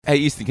Hey,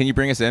 Easton, can you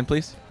bring us in,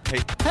 please? Hey,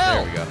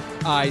 Hell, there we go.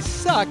 I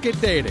Suck at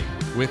Dating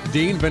with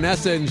Dean,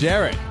 Vanessa, and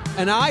Jared,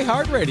 an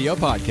iHeartRadio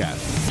podcast.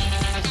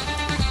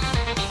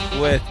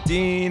 With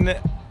Dean,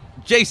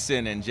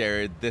 Jason, and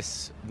Jared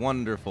this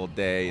wonderful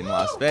day in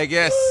Las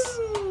Vegas.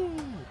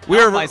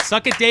 I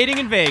suck at dating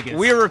in Vegas.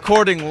 We're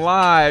recording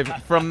live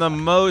from the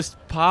most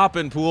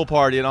poppin' pool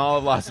party in all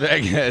of Las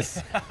Vegas.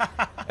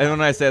 And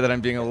when I say that, I'm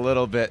being a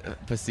little bit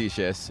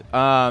facetious.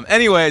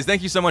 Anyways,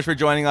 thank you so much for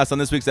joining us on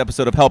this week's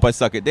episode of Help I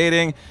Suck at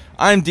Dating.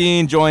 I'm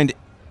Dean, joined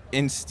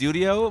in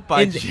studio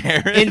by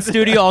Jared. In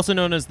studio, also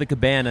known as the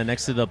Cabana,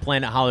 next to the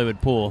Planet Hollywood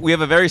pool. We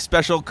have a very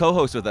special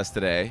co-host with us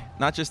today.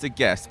 Not just a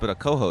guest, but a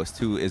co-host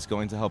who is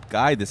going to help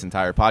guide this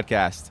entire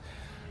podcast.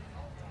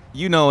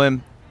 You know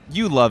him.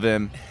 You love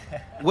him.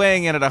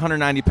 Weighing in at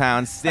 190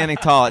 pounds, standing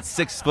tall at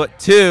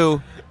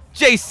 6'2",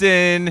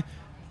 Jason.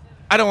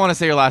 I don't want to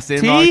say your last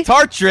name wrong.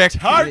 Tartrick.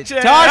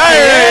 Tartrick.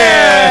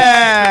 Yeah.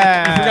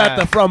 You forgot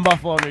the from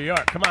Buffalo, New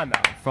York. Come on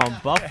now. From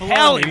Buffalo,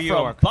 Hell, New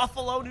York. From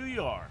Buffalo, New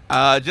York.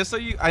 Just so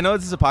I know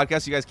this is a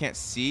podcast you guys can't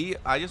see.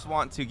 I just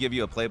want to give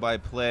you a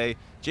play-by-play.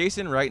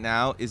 Jason right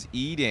now is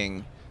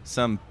eating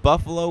some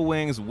buffalo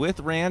wings with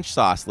ranch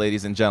sauce,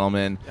 ladies and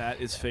gentlemen. That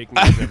is fake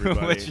news,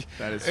 everybody.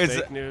 That is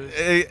fake news.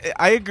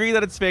 I agree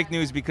that it's fake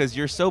news because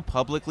you're so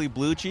publicly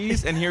blue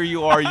cheese, and here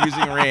you are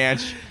using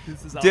ranch,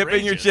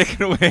 dipping your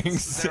chicken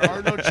wings. There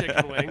are no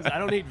chicken wings. I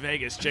don't eat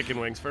Vegas chicken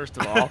wings, first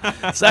of all.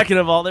 Second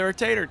of all, they were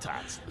tater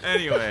tots.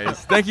 Anyways,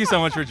 thank you so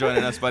much for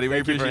joining us, buddy. We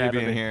Thank you for appreciate you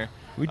being having me. here.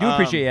 We do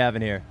appreciate you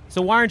having here.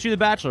 So why aren't you the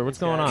Bachelor? What's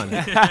going on?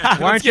 Why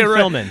aren't you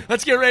filming?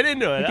 Let's get right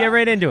into it. Get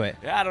right into it.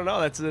 Yeah, I don't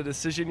know. That's a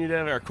decision you'd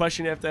have, or a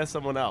question you have to ask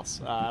someone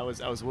else. I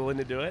was willing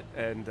to do it,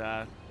 and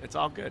it's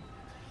all good.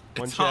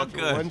 One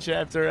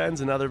chapter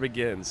ends, another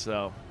begins.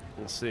 So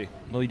we'll see.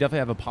 Well, you definitely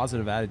have a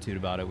positive attitude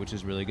about it, which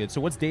is really good.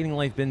 So what's dating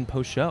life been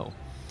post-show?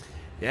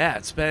 Yeah,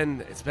 it's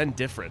been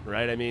different,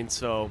 right? I mean,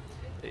 so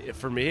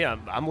for me,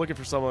 I'm looking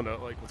for someone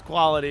with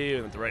quality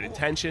and with the right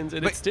intentions,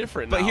 and it's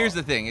different. But now. here's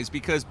the thing: is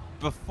because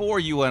before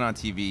you went on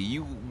TV,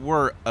 you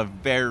were a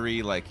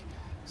very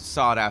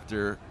sought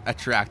after,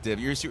 attractive.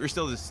 You're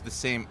still the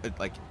same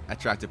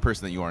attractive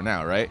person that you are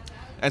now, right?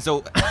 And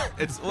so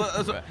it's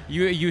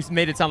You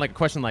made it sound like a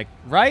question,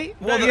 right?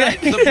 Well,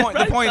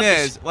 the point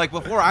is,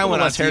 before I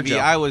went on TV,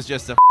 I was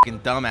just a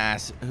fucking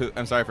dumbass who,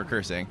 I'm sorry for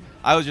cursing,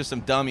 I was just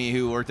some dummy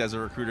who worked as a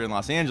recruiter in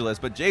Los Angeles.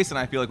 But Jason,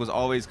 I feel was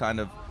always kind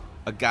of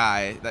a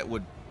guy that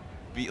would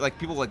be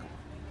people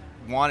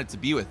wanted to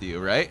be with you,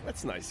 right?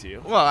 That's nice of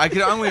you. Well, I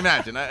can only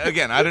imagine. I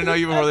didn't know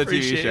you before the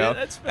TV show.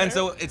 That's fair. And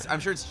so I'm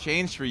sure it's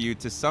changed for you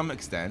to some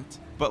extent,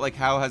 but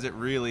how has it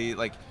really,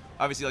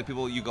 obviously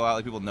people, you go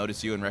out, people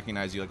notice you and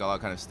recognize you, all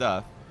that kind of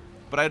stuff,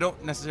 but I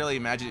don't necessarily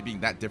imagine it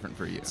being that different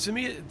for you. To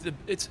me,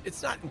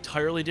 it's not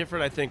entirely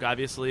different. I think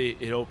obviously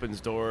it opens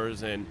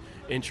doors and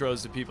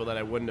intros to people that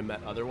I wouldn't have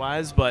met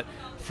otherwise, but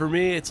for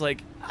me it's I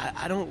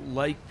don't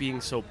like being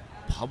so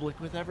public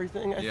with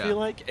everything. I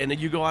feel and then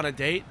you go on a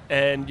date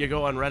and you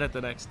go on Reddit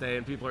the next day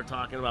and people are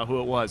talking about who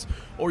it was,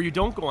 or you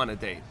don't go on a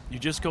date, you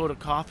just go to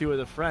coffee with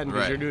a friend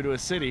because you're new to a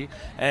city,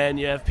 and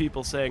you have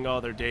people saying, oh,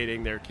 they're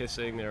dating, they're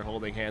kissing, they're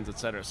holding hands,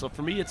 etc. So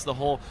for me, it's the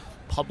whole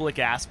public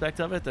aspect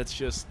of it that's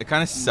just it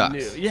kind of sucks.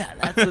 New. Yeah,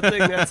 that's the thing.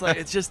 That's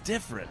it's just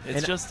different.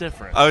 It's just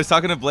different. I was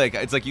talking to Blake.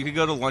 It's you could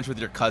go to lunch with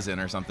your cousin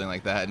or something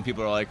like that, and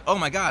people are like, "Oh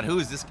my God, who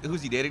is this?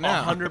 Who's he dating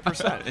now?" 100%,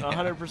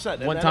 100%.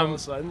 And One then time, all of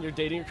a sudden, you're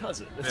dating your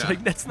cousin. It's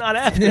that's not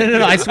happening.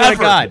 No, I swear to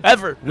God,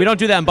 ever. We don't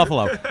do that in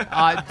Buffalo.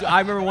 I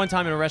remember one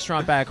time in a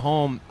restaurant back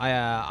home.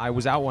 I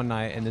was out one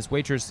night, and this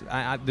waitress,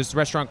 this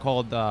restaurant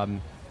called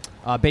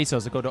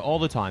Bezos, I go to all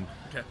the time.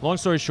 Okay. Long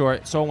story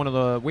short, saw one of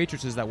the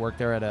waitresses that worked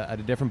there at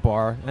a different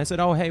bar, and I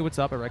said, "Oh, hey, what's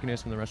up?" I recognize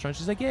her from the restaurant.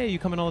 She's like, "Yeah, you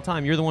come in all the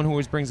time. You're the one who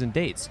always brings in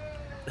dates."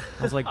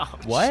 I was like,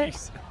 "What?"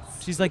 Jesus.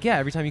 She's like, "Yeah,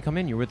 every time you come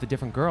in, you're with a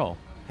different girl."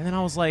 And then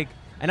I was like,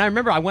 and I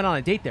remember I went on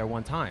a date there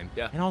one time,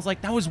 and I was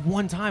like, that was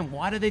one time.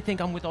 Why do they think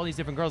I'm with all these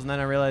different girls? And then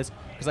I realized,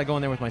 because I go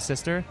in there with my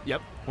sister,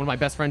 Yep. one of my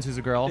best friends who's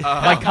a girl,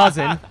 my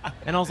cousin,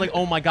 and I was like,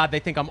 oh my God, they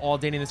think I'm all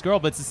dating this girl,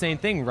 but it's the same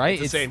thing, right?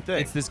 It's the same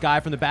thing. It's this guy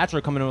from The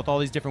Bachelor coming in with all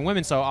these different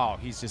women, so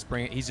he's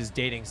just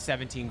dating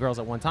 17 girls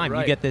at one time.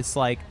 Right. You get this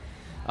Good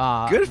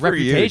for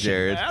reputation. you,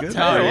 Jared. I'll Good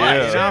tell for you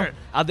you.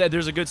 what,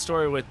 there's a good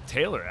story with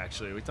Taylor,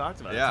 actually. We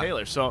talked about it,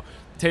 Taylor. So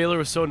Taylor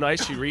was so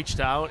nice. She reached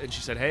out and she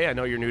said, hey, I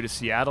know you're new to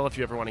Seattle. If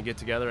you ever want to get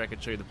together, I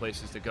could show you the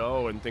places to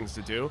go and things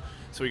to do.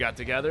 So we got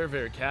together,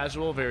 very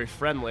casual, very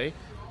friendly.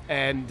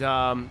 And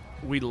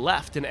we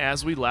left. And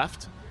as we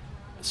left,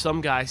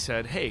 some guy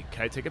said, hey,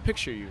 can I take a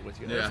picture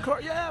with you? Yeah. Of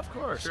course. Yeah, of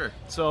course. Sure.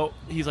 So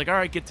he's like, all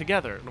right, get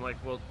together. And I'm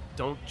like, well,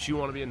 don't you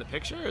want to be in the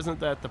picture?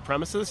 Isn't that the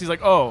premise of this? He's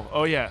like,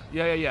 oh, yeah,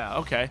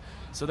 okay.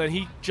 So then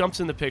he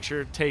jumps in the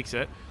picture, takes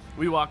it.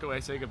 We walk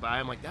away, say goodbye.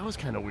 I'm like, that was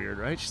kind of weird,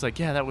 right? She's like,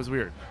 yeah, that was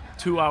weird.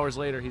 2 hours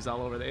later, he's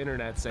all over the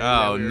internet saying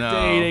that we were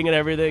dating and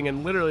everything.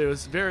 And literally, it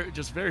was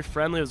very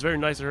friendly. It was very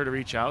nice of her to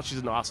reach out. She's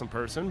an awesome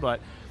person,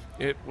 but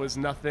it was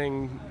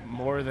nothing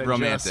more than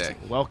Romantic.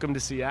 just welcome to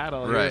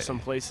Seattle. Here are Right. some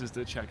places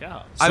to check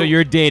out. So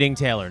you're dating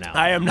Taylor now.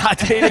 I am not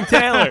dating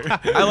Taylor.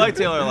 I like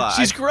Taylor a lot.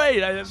 She's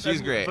great.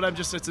 She's great. But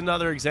it's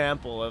another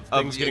example of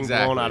things getting blown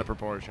exactly. out of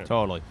proportion.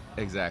 Totally.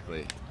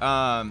 Exactly.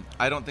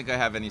 I don't think I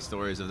have any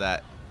stories of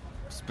that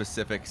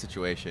specific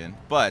situation,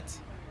 but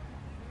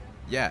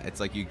yeah, it's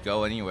like you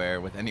go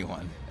anywhere with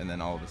anyone, and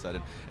then all of a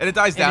sudden, and it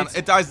dies down.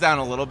 It dies down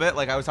a little bit.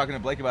 Like I was talking to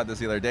Blake about this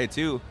the other day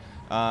too.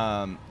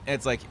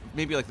 It's like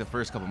maybe like the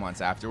first couple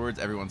months afterwards,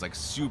 everyone's like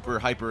super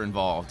hyper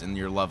involved in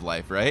your love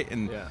life, right?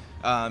 And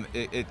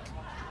it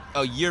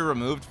a year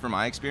removed from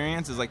my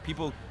experience is like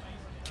people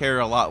care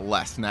a lot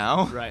less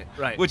now,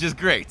 right, which is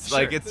great. Sure.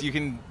 Like it's you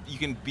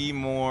can be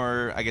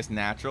more, I guess,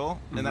 natural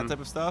in that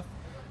type of stuff.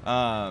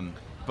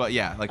 But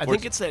yeah, like I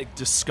think it's a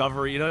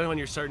discovery. You know, when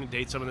you're starting to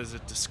date someone, there's a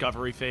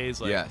discovery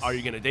phase. Like, Yes. are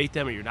you going to date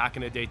them, or you're not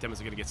going to date them?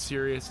 Is it going to get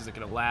serious? Is it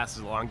going to last?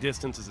 Is it long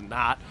distance? Is it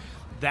not?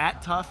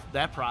 That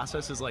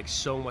process is like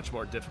so much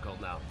more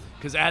difficult now.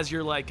 Because as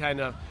you're like kind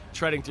of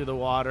treading through the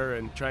water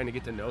and trying to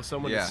get to know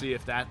someone to see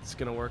if that's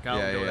going to work out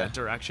and go that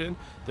direction,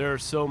 there are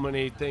so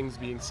many things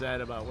being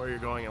said about where you're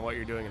going and what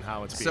you're doing and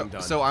how it's being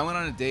done. So I went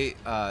on a date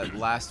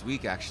last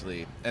week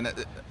actually, and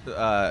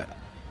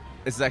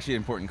this is actually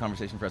an important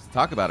conversation for us to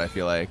talk about. I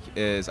feel like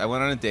is I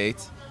went on a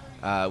date.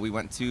 We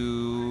went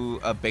to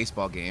a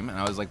baseball game, and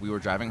I was like, we were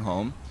driving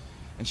home,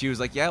 and she was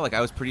like, yeah, like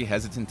I was pretty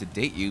hesitant to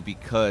date you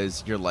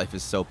because your life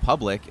is so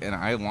public, and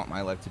I want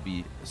my life to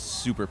be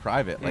super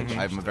private. Like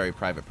I'm a very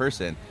private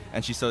person,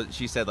 and she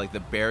said like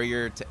the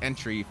barrier to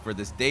entry for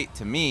this date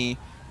to me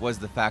was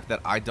the fact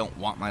that I don't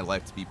want my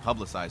life to be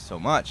publicized so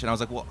much. And I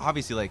was like, well,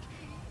 obviously, like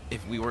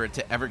if we were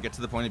to ever get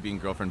to the point of being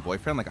girlfriend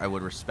boyfriend, like I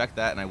would respect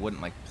that, and I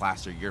wouldn't like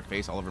plaster your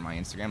face all over my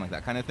Instagram, like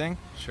that kind of thing.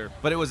 Sure.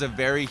 But it was a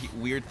very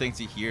weird thing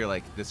to hear.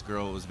 Like this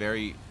girl was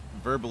very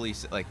verbally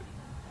like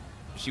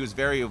she was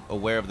very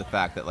aware of the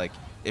fact that like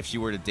if she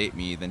were to date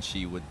me, then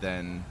she would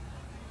then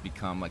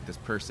become like this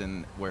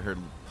person where her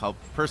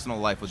personal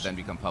life would then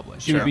become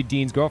public. She would be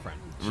Dean's girlfriend.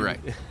 Right.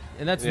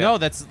 And that's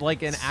that's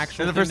like an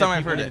actual. It was the thing first time that I've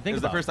people heard need it. to think It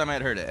was the about. first time I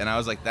had heard it, and I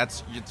was like,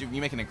 "That's you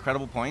make an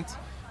incredible point."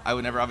 I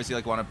would never obviously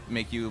like want to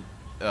make you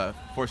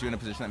force you in a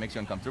position that makes you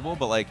uncomfortable,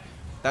 but like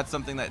that's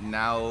something that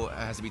now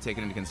has to be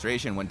taken into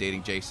consideration when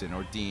dating Jason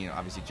or Dean.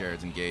 Obviously,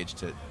 Jared's engaged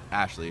to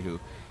Ashley, who,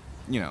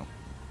 you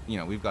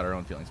know, we've got our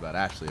own feelings about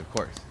Ashley. Of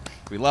course,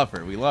 we love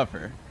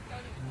her.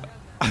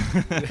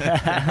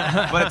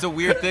 But it's a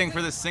weird thing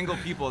for the single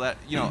people that,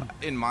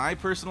 in my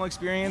personal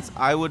experience,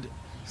 I would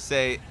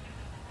say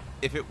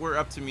if it were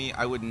up to me,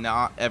 I would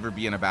not ever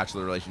be in a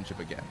bachelor relationship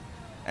again.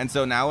 And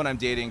so now when I'm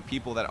dating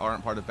people that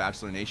aren't part of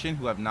Bachelor Nation,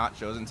 who have not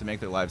chosen to make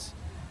their lives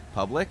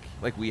public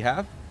like we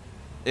have,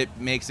 it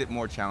makes it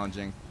more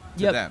challenging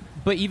to them.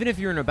 But even if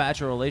you're in a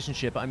bachelor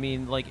relationship, I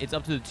mean, like, it's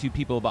up to the two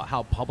people about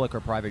how public or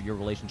private your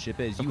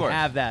relationship is. Of You course.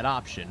 have that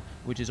option,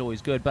 which is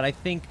always good. But I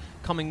think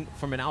coming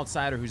from an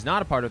outsider who's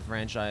not a part of the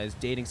franchise,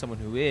 dating someone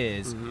who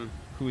is,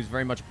 who is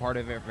very much a part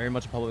of it, very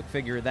much a public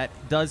figure, that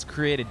does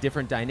create a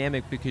different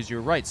dynamic because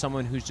you're right.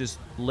 Someone who's just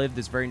lived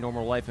this very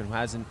normal life and who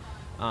hasn't,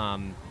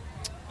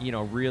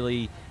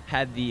 really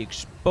had the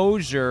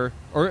exposure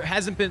or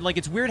hasn't been like,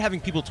 it's weird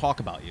having people talk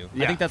about you.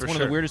 I think that's one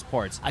of the weirdest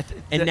parts.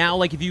 And now,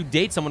 like, if you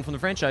date someone from the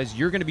franchise,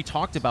 you're going to be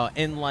talked about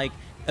and like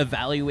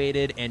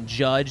evaluated and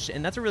judged,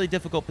 and that's a really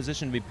difficult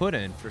position to be put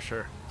in. For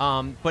sure.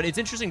 But it's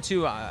interesting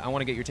too. I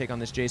want to get your take on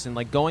this, Jason.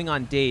 Like, going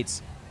on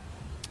dates,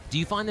 do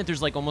you find that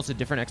there's like almost a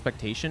different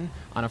expectation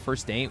on a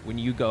first date when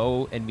you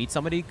go and meet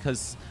somebody?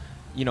 Because,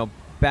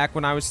 back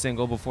when I was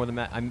single, before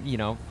before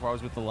I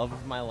was with the love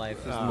of my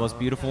life, was the most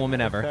beautiful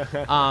woman ever.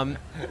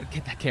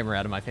 Get that camera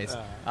out of my face.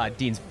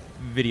 Dean's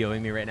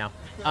videoing me right now.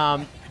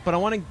 But I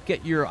want to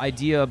get your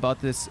idea about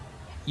this.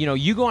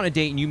 You go on a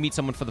date and you meet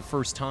someone for the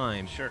first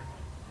time. Sure.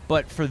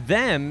 But for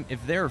them,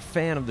 if they're a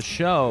fan of the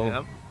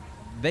show,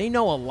 they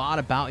know a lot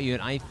about you.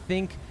 And I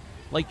think,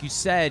 like you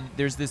said,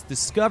 there's this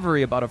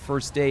discovery about a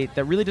first date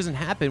that really doesn't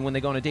happen when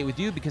they go on a date with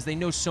you because they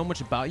know so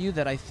much about you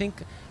that I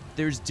think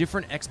there's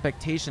different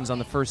expectations on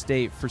the first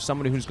date for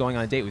somebody who's going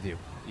on a date with you.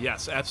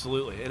 Yes,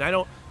 absolutely. And I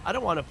don't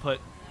want to put,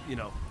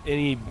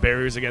 any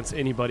barriers against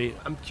anybody.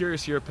 I'm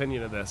curious your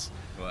opinion of this.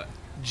 What?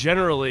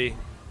 Generally,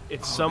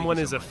 if someone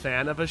thank you is so a much.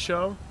 fan of a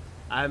show,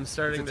 I'm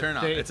starting It's a to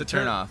turn-off. think It's a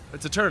turn-off.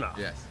 It's a turn-off.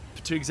 Yes.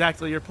 To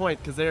exactly your point,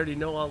 because they already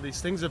know all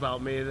these things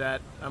about me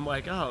that I'm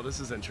like, oh, this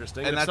is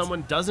interesting. And if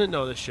someone doesn't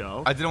know the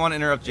show, I didn't want to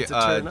interrupt It's a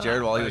turn-off,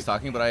 Jared while he was like-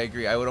 talking, but I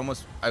agree. I would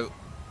almost,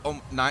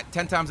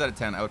 10 times out of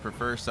 10, I would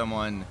prefer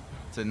someone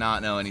to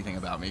not know anything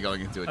about me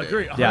going into a date.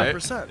 agree, 100%.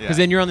 Yeah. Because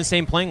then you're on the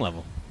same playing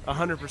level.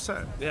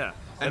 100%, yeah.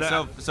 And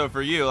so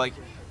for you, like,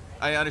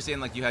 I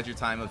understand, like, you had your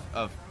time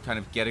of kind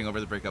of getting over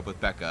the breakup with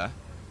Becca,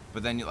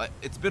 but then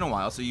it's been a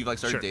while, so you've like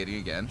started Sure. dating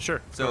again. Sure.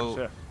 of So course,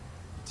 yeah.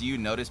 do you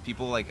notice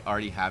people like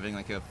already having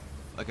like a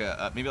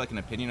maybe like an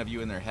opinion of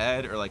you in their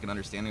head or like an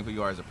understanding of who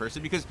you are as a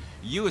person? Because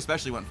you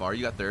especially went far.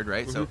 You got third,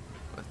 right? So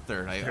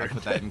third, I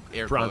put that in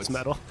air Bronze quotes.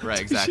 medal.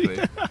 Right, exactly.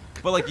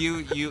 But like you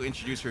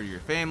introduced her to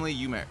your family.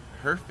 You met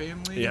her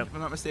family, Yep. if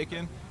I'm not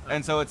mistaken.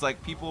 And so it's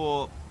like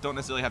people don't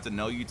necessarily have to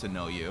know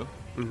you,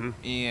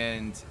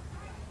 and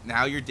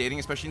now you're dating,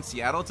 especially in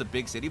Seattle. It's a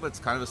big city, but it's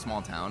kind of a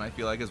small town, I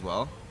feel like, as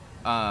well.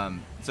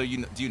 So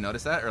do you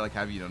notice that, or like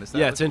have you noticed that?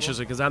 Yeah, it's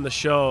interesting because on the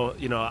show,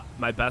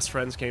 my best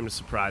friends came to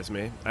surprise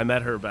me. I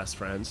met her best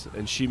friends,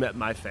 and she met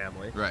my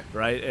family.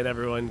 Right, and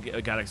everyone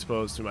got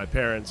exposed to my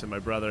parents and my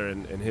brother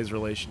and his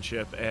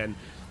relationship. And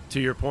to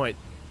your point,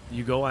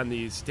 you go on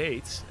these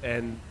dates,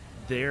 and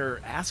they're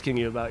asking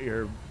you about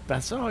your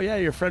best. Oh yeah,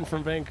 your friend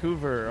from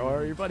Vancouver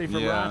or your buddy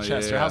from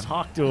Rochester. How's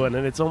Hawk doing?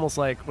 And it's almost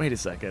like, wait a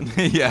second.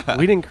 Yeah,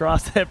 we didn't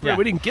cross that bridge.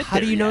 We didn't get there. How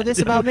do you know this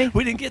about me?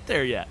 We didn't get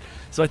there yet.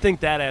 So I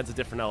think that adds a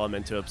different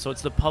element to it. So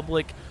it's the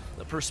public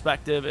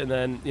perspective, and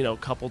then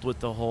coupled with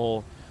the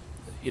whole,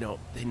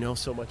 they know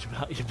so much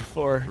about you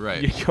before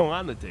you go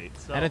on the date.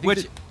 So. And I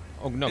think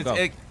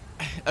go.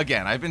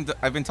 Again,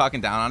 I've been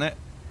talking down on it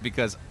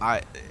because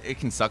it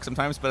can suck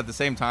sometimes, but at the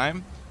same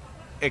time,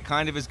 it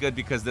kind of is good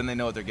because then they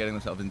know what they're getting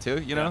themselves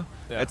into, Yeah.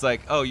 It's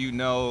like,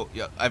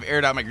 I've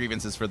aired out my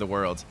grievances for the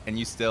world, and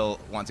you still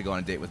want to go on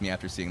a date with me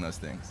after seeing those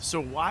things.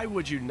 So why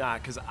would you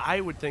not? Because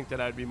I would think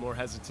that I'd be more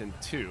hesitant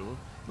too,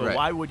 but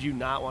why would you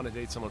not want to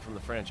date someone from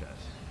the franchise?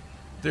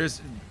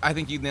 I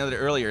think you nailed it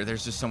earlier,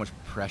 there's just so much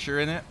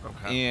pressure in it,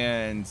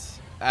 and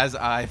as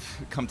I've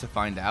come to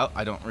find out,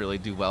 I don't really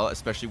do well,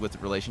 especially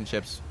with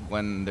relationships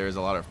when there's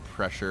a lot of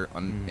pressure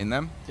in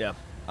them. Yeah.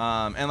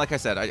 And like I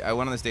said, I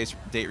went on this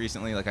date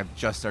recently. Like I've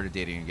just started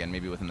dating again,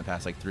 maybe within the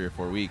past 3 or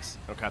 4 weeks.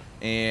 Okay.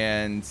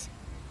 And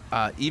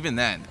even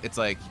then, it's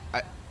like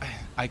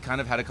I kind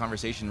of had a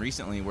conversation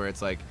recently where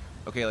it's like,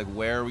 okay, like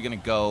where are we gonna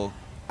go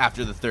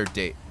after the third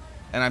date?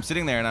 And I'm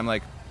sitting there and I'm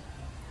like,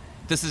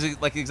 this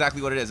is like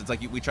exactly what it is. It's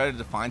like we try to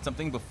define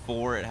something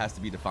before it has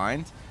to be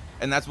defined,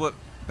 and that's what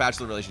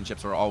bachelor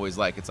relationships are always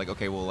like. It's like,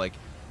 okay, well, like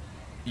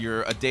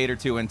you're a date or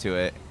two into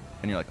it,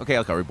 and you're like, okay,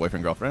 I'll call her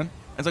boyfriend, girlfriend.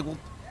 And it's like, well,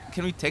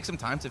 can we take some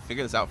time to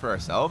figure this out for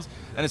ourselves?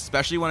 And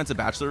especially when it's a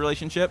bachelor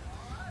relationship,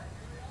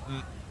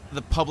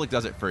 the public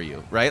does it for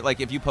you, right? Like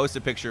if you post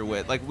a picture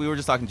with, like we were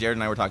just talking, Jared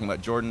and I were talking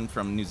about Jordan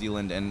from New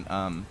Zealand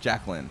and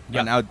Jacqueline. Yeah.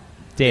 And now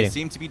dating. They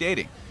seem to be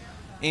dating.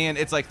 And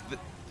it's like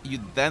you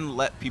then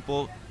let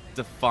people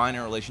define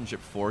a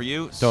relationship for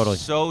you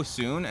so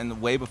soon,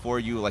 and way before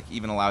you like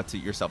even allow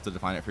yourself to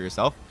define it for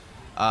yourself.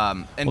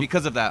 And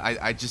because of that,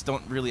 I just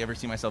don't really ever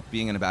see myself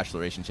being in a bachelor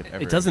relationship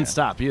ever. It doesn't again.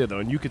 stop either, though,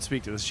 and you could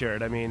speak to this,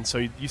 Jared. I mean, so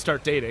you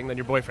start dating, then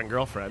your boyfriend,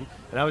 girlfriend,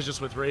 and I was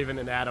just with Raven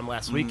and Adam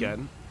last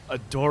weekend.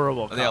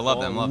 Adorable couple. Yeah, I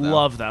love them.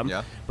 Love them.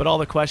 Yeah. But all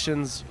the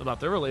questions about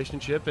their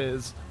relationship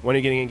is, when are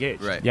you getting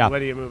engaged? Right. Yeah.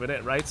 When are you moving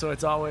in? Right? So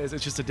it's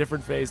just a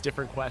different phase,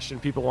 different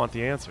question. People want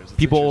the answers. It's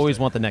People always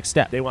interesting. want the next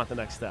step. They want the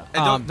next step.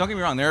 And don't get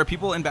me wrong, there are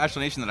people in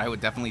Bachelor Nation that I would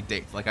definitely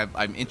date. Like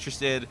I'm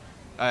interested,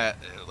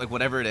 like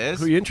whatever it is.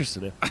 Who are you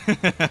interested in?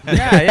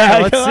 Yeah.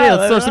 Let's see.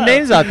 Let's throw some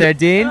names out there,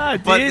 Dean.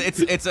 But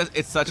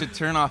it's such a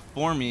turn off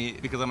for me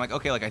because I'm like,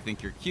 okay, like I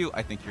think you're cute,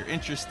 I think you're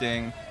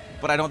interesting,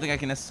 but I don't think I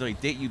can necessarily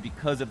date you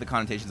because of the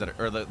connotations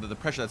or the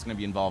pressure that's going to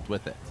be involved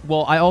with it.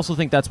 Well, I also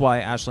think that's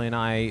why Ashley and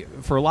I,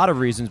 for a lot of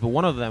reasons, but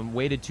one of them,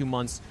 waited 2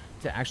 months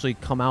to actually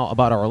come out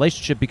about our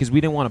relationship because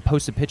we didn't want to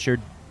post a picture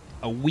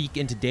a week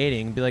into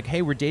dating and be like,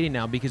 hey, we're dating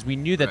now, because we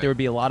knew that there would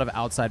be a lot of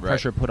outside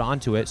pressure put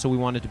onto it. So we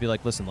wanted to be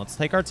like, listen, let's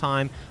take our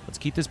time, let's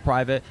keep this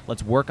private,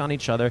 let's work on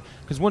each other.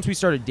 Because once we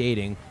started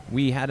dating,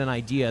 we had an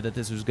idea that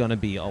this was going to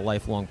be a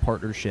lifelong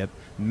partnership,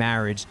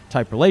 marriage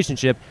type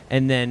relationship.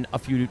 And then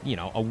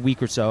a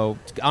week or so,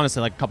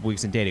 honestly, like a couple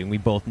weeks in dating, we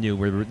both knew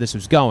where this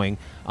was going.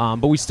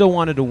 But we still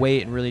wanted to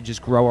wait and really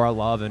just grow our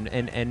love.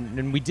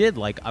 And we did.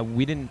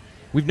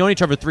 We've known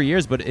each other 3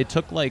 years, but it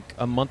took like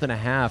a month and a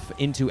half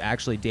into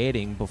actually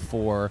dating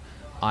before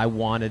I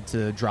wanted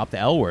to drop the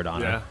L word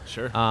on her. Yeah,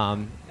 sure.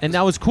 And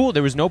that was cool.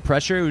 There was no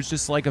pressure. It was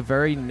just like a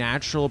very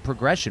natural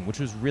progression,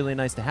 which was really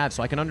nice to have.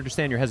 So I can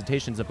understand your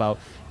hesitations about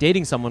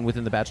dating someone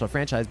within the Bachelor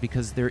franchise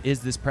because there is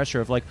this pressure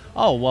of like,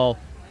 oh, well,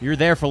 you're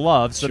there for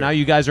love, so now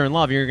you guys are in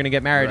love, and you're going to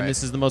get married, and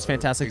this is the most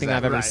fantastic thing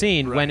I've ever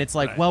seen. When it's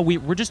like, well,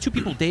 we're just two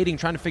people dating,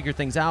 trying to figure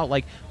things out.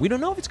 Like, we don't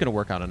know if it's going to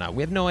work out or not.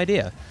 We have no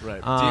idea.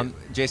 Right.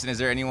 Jason, is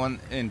there anyone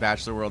in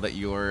Bachelor World that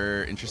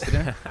you're interested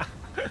in?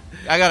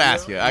 I got to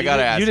ask you.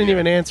 You didn't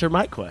even answer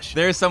my question.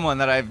 There's someone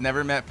that I've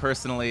never met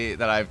personally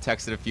that I've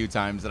texted a few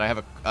times that I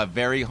have a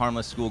very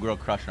harmless schoolgirl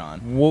crush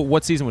on.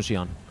 What season was she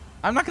on?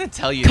 I'm not going to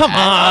tell you. Come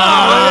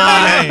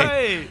on!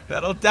 Hey,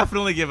 that'll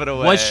definitely give it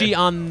away. Was she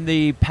on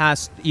the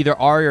past either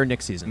Ari or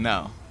Nick season?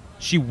 No.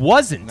 She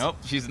wasn't? Nope.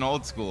 She's an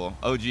old school.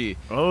 OG.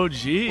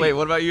 OG. Wait,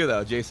 what about you,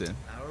 though, Jason?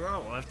 I don't know.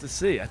 We'll have to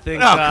see. I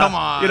think. Oh, come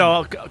on.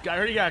 I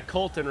already got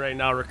Colton right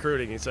now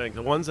recruiting. He's saying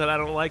the ones that I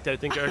don't like that I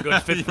think are a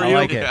good fit for you,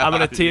 like it. I'm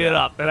going to tee it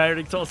up. And I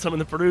already told some of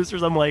the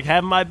producers, I'm like,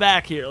 have my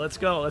back here. Let's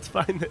go. Let's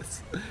find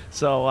this.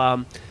 So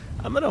I'm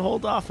going to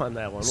hold off on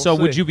that one. So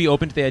would you be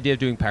open to the idea of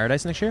doing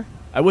Paradise next year?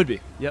 I would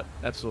be. Yep,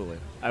 absolutely.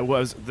 I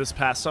was this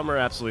past summer,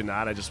 absolutely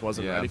not. I just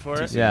wasn't ready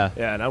for it. Yeah.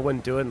 Yeah, and I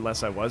wouldn't do it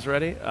unless I was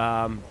ready.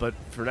 But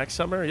for next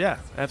summer, yeah,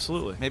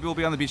 absolutely. Maybe we'll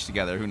be on the beach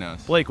together. Who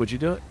knows? Blake, would you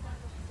do it?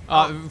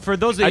 For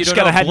those of you I who just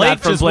don't got a know, head Blake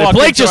nod from just Blake. walked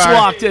Blake into just our-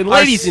 walked in. our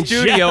Ladies and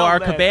studio, our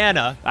gentlemen.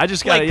 cabana. I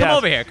just got Blake, come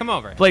over here. Come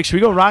over. Blake, should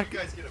we go rock?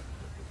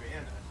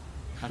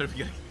 How did we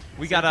get?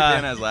 We Same got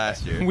Dan as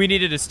last year. We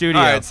needed a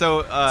studio. All right,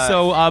 so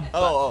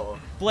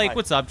Blake, Hi.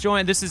 what's up?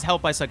 This is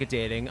Help I Suck at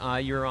Dating.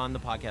 You're on the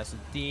podcast with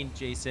Dean,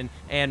 Jason,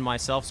 and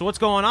myself. So what's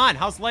going on?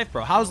 How's life,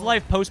 bro? How's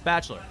life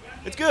post-Bachelor?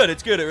 It's good.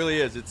 It really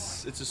is.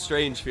 It's a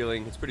strange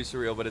feeling. It's pretty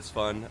surreal, but it's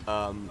fun.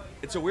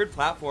 It's a weird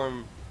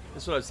platform.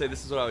 This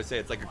is what I would say.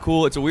 It's like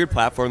it's a weird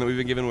platform that we've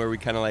been given where we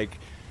kind of like,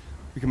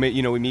 we can make,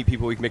 we meet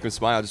people, we can make them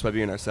smile just by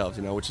being ourselves,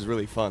 which is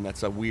really fun.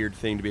 That's a weird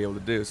thing to be able to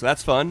do. So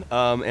that's fun.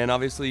 And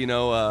obviously,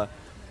 I'm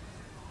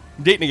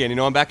dating again.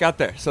 I'm back out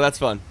there. So that's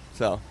fun.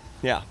 So,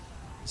 yeah.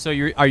 So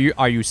are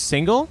you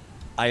single?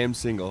 I am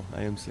single.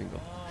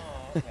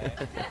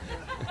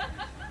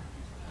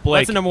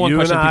 Blake, That's the number one you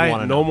question and people I,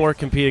 wanna no know. more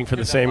competing for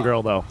the same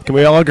girl, though. Can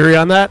we all agree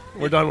on that?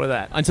 We're done with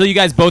that. Until you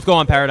guys both go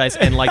on Paradise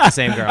and like the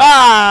same girl.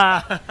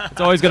 It's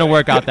always going to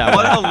work out that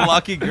What way. a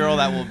lucky girl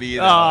that will be,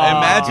 though.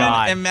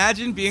 God.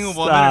 Imagine being a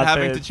woman Stop and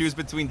having it. to choose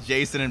between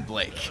Jason and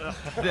Blake.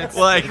 It's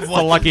Like, the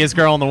luckiest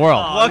girl in the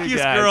world. luckiest You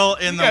guys- girl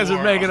in the You guys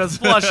world. are making us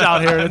blush out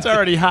here, and it's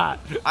already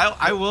hot.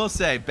 I will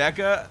say,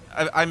 Becca,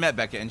 I met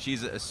Becca, and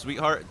she's a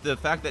sweetheart. The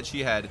fact that she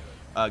had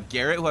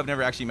Garrett, who I've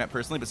never actually met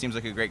personally, but seems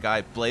like a great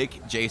guy,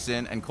 Blake,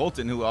 Jason, and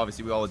Colton, who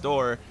obviously we all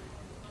adore.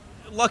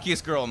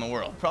 Luckiest girl in the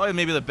world. Probably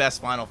maybe the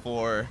best Final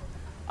Four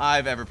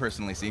I've ever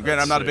personally seen.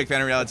 Granted, I'm not a big fan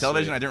of reality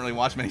television. I didn't really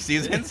watch many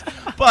seasons,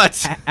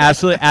 but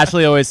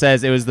Ashley always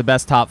says it was the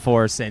best top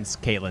four since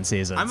Caitlyn's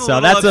season. I'm a So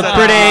little that's a upset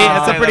pretty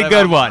about that.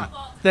 good one.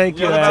 Thank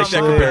you, What about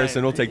Ashley. that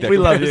comparison. We'll take that We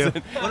love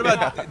comparison. you. what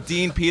about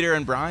Dean, Peter,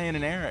 and Brian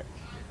and Eric?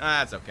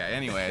 That's okay.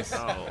 Anyways.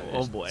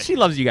 Oh, boy. She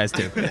loves you guys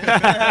too.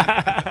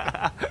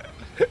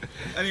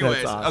 Anyways,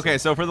 That's awesome. okay.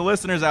 So for the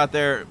listeners out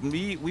there,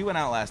 we went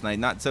out last night.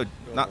 Not so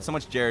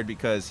much Jared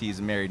because he's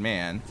a married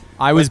man.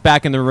 I was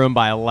back in the room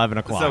by 11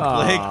 o'clock. So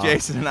Blake,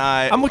 Jason, and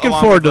I. I'm looking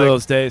along forward with to Blake-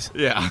 those days.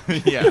 Yeah,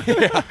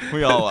 yeah,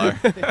 we all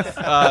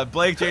are.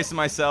 Blake, Jason,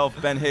 myself,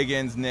 Ben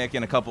Higgins, Nick,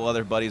 and a couple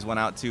other buddies went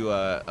out to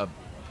a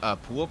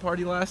pool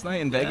party last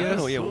night in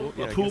Vegas. Oh, yeah,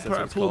 A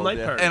pool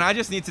night party. And I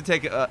just need to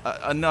take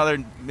another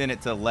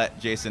minute to let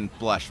Jason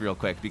blush real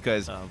quick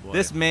because boy.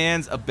 this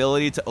man's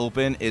ability to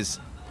open is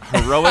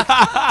heroic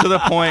to the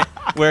point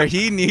where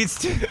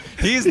he's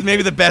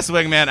maybe the best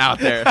wingman out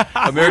there.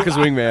 America's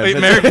wingman.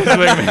 America's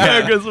wingman.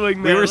 America's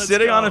wingman. We were Let's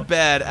sitting go. on a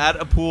bed at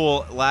a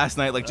pool last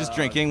night, like just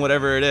drinking,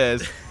 whatever it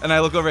is. And I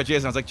look over at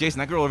Jason. I was like, Jason,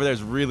 that girl over there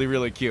is really,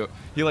 really cute.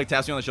 He like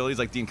taps me on the shoulder. He's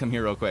like, Dean, come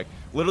here real quick.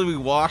 Literally, we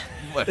walk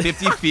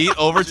 50 feet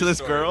over to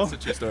this girl. It's a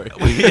true story.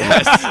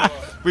 Yes.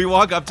 We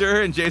walk up to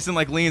her, and Jason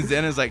like leans in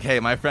and is like, hey,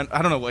 my friend.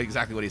 I don't know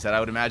exactly what he said. I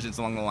would imagine it's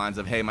along the lines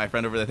of, hey, my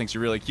friend over there thinks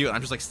you're really cute. And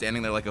I'm just like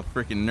standing there like a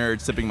freaking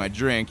nerd sipping my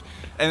drink.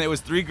 And it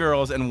was 3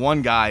 girls and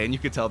 1 guy, and you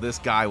could tell this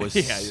guy was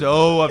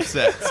so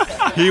upset.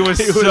 He was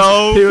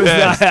so He was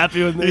not pissed.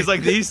 happy with me. He's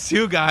like, these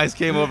 2 guys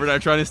came over and are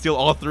trying to steal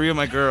all 3 of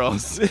my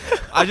girls.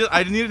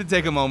 I needed to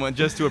take a moment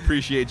just to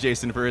appreciate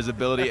Jason for his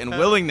ability and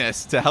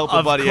williness to help a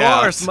Of buddy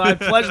course, out. my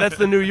pleasure. That's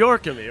the New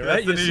York in me,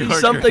 right? the You New see Yorker.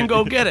 something,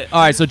 go get it.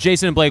 All right, so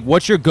Jason and Blake,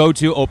 what's your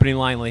go-to opening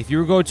line? Like, if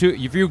you're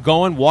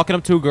walking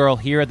up to a girl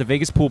here at the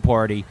Vegas pool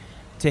party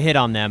to hit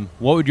on them,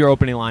 what would your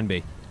opening line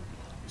be?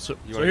 So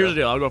wanna here's go? the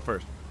deal. I'll go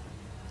first.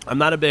 I'm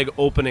not a big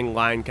opening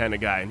line kind of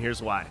guy, and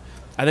here's why.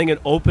 I think an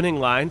opening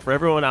line, for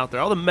everyone out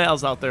there, all the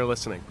males out there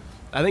listening,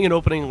 I think an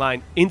opening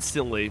line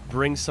instantly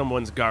brings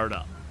someone's guard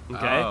up.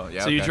 Okay? Oh,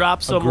 yeah, So you okay.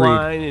 drop some Agreed.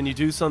 line and you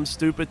do some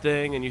stupid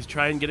thing and you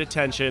try and get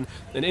attention,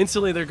 and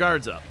instantly their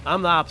guard's up.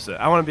 I'm the opposite.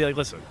 I want to be like,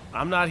 listen,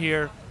 I'm not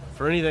here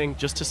for anything,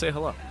 just to say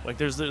hello. Like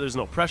there's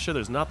no pressure,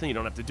 there's nothing. You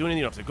don't have to do anything.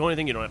 You don't have to go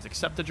anything. You don't have to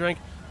accept the drink.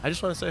 I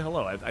just want to say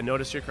hello. I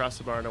noticed you across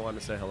the bar and I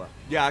wanted to say hello.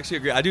 Yeah, I actually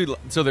agree. I do.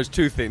 So there's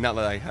 2 things. Not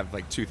that I have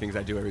like 2 things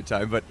I do every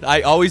time, but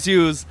I always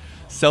use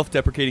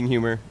self-deprecating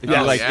humor. If Yes.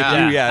 you like, Yeah. if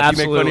you make fun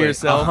absolutely. of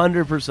yourself,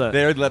 100%.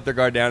 they would let their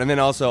guard down. And then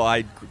also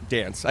I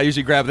dance. I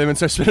usually grab them and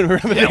start spinning them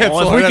around the dance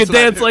Well, floor. if we That's could what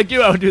I dance do. like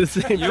you, I would do the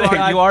same You thing.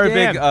 are a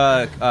big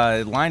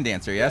damn. line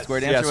dancer, yeah?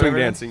 Square dancer, Yeah, swing whatever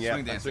it is? dancing. Yeah,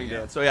 Swing dancing, yeah.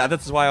 dance. So yeah,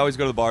 that's why I always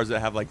go to the bars that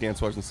have like dance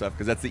floors and stuff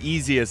because that's the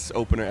easiest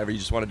opener ever. You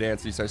just want to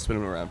dance and you start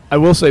spinning them around. I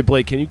will say,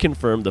 Blake, can you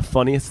confirm the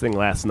funniest thing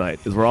last night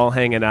is we're all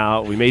hanging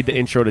out. We made the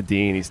intro to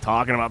Dean. He's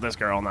talking about this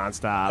girl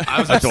nonstop.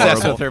 I was obsessed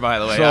Adorable. with her, by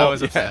the way. So, I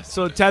was obsessed.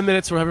 So 10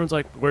 minutes where everyone's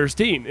like, where's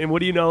Dean? And what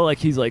do you know? Like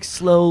he's like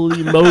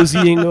slowly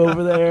moseying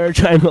over there,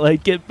 trying to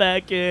like get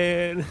back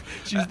in.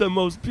 She's the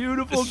most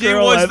beautiful She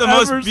girl was I've the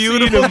most ever seen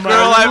beautiful in my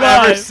girl I've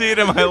ever life. seen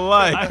in my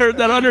life. I heard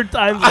that 100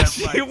 times. That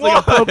She night. It's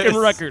like a broken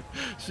was. record.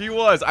 She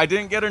was. I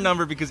didn't get her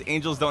number because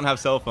angels don't have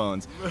cell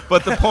phones.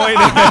 But the point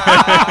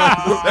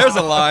is, There's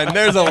a line.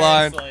 There's a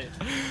line.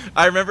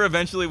 I remember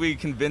eventually we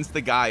convinced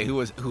the guy who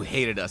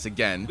hated us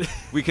again.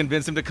 We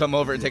convinced him to come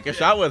over and take a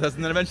shot with us,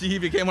 and then eventually he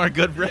became our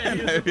good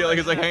friend. I feel like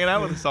he's like hanging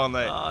out with us all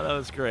night. Oh, that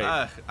was great.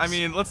 I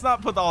mean, let's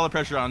not put all the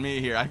pressure on me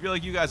here. I feel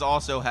like you guys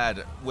also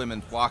had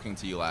women flocking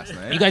to you last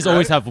night. You guys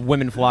always have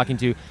women flocking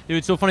to you. Dude,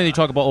 it's so funny that you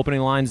talk about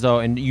opening lines, though,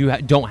 and you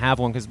don't have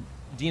one because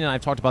Dean and I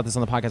have talked about this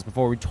on the podcast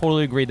before. We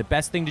totally agree. The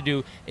best thing to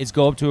do is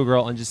go up to a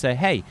girl and just say,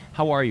 hey,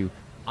 how are you?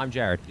 I'm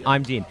Jared.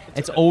 I'm Dean.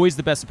 It's always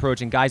the best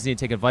approach, and guys need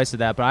to take advice of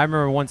that. But I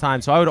remember one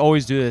time, so I would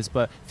always do this,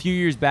 but a few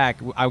years back,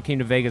 I came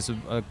to Vegas with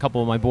a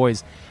couple of my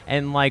boys,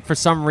 and like for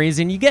some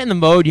reason, you get in the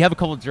mode, you have a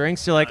couple of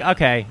drinks, you're like,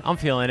 okay, I'm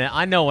feeling it.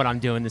 I know what I'm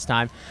doing this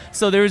time.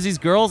 So there was these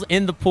girls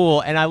in the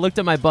pool, and I looked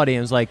at my buddy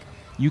and was like,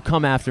 you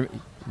come after me.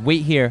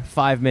 Wait here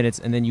 5 minutes,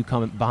 and then you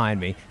come behind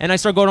me. And I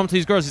start going up to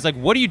these girls. He's like,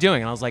 what are you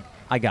doing? And I was like,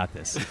 I got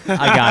this.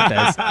 I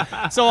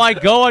got this. So I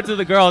go up to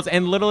the girls,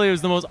 and literally it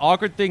was the most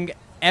awkward thing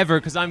ever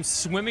because I'm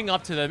swimming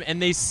up to them, and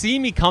they see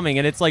me coming,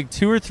 and it's like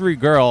 2 or 3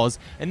 girls,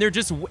 and they're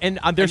just, and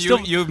they're still.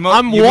 You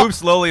move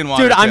slowly in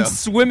water, dude. I'm too.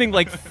 swimming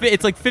like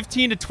it's like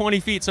 15 to 20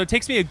 feet, so it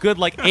takes me a good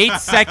like 8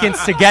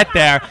 seconds to get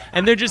there,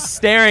 and they're just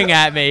staring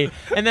at me,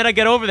 and then I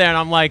get over there, and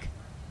I'm like,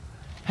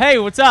 hey,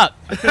 what's up?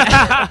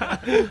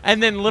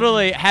 And then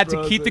literally had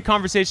to keep the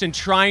conversation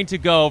trying to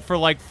go for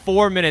like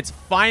 4 minutes.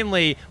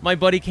 Finally, my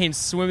buddy came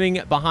swimming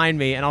behind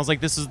me, and I was like,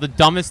 this is the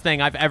dumbest thing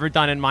I've ever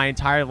done in my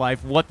entire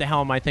life. What the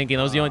hell am I thinking?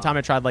 That was the only time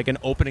I tried like an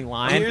opening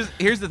line.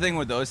 Here's the thing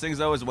with those things,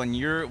 though, is when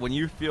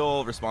you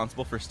feel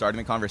responsible for starting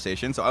the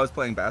conversation. So I was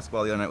playing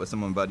basketball the other night with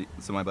some of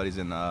my buddies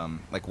in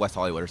like West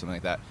Hollywood or something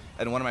like that,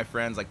 and one of my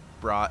friends like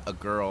brought a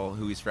girl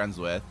who he's friends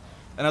with,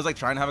 and I was like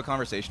trying to have a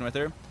conversation with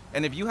her,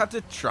 and if you have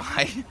to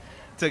try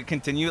to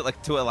continue,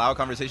 like to allow a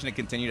conversation to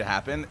continue to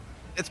happen,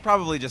 it's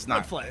probably just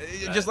not.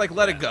 Just like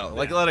let it go.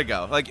 Like let it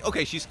go. Like,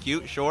 okay, she's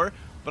cute, sure,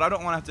 but I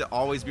don't want to have to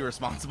always be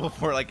responsible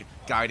for like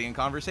guiding a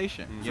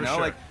conversation. You know,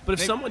 sure. like. But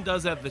if someone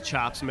does have the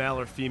chops, male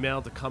or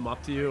female, to come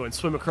up to you and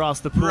swim across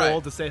the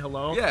pool to say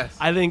hello, yes,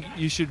 I think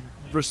you should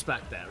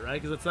respect that,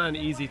 right? Because it's not an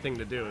easy thing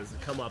to do, is to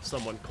come up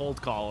someone,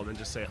 cold call them, and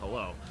just say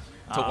hello.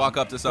 To walk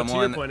up to someone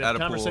to your point, at if a the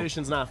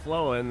conversation's not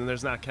flowing and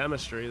there's not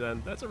chemistry,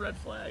 then that's a red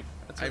flag.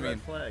 That's a red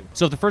flag.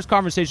 So if the first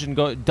conversation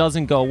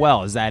doesn't go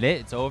well, is that it?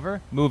 It's over?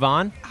 Move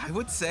on? I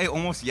would say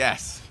almost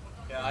yes.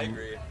 Yeah, I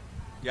agree.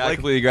 Yeah, I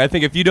completely agree. I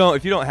think if you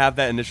don't have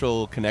that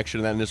initial connection,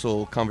 that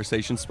initial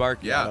conversation spark,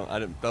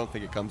 I don't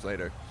think it comes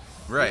later.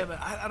 Right. Yeah,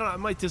 but I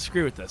might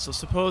disagree with this. So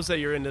suppose that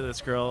you're into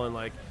this girl and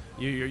like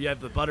you have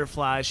the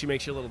butterflies, she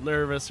makes you a little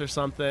nervous or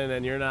something,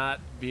 and you're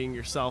not being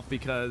yourself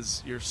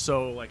because you're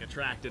so like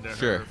attracted to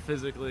her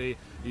physically.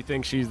 You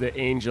think she's the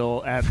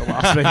angel at the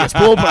Las Vegas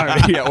pool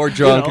party, or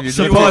drunk. You know,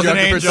 suppose an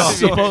angel.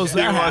 Suppose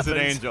There that was an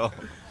happens. angel.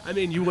 I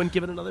mean, you wouldn't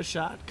give it another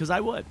shot? Because I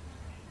would.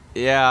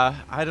 Yeah,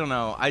 I don't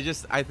know. I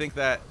think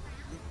that,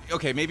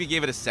 okay, maybe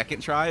give it a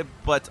second try,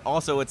 but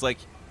also it's like,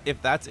 if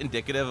that's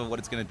indicative of what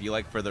it's going to be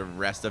like for the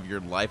rest of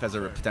your life as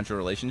a potential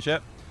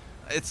relationship,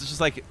 it's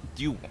just like,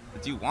 do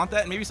you want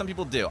that? Maybe some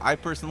people do. I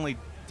personally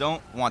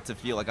don't want to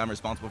feel like I'm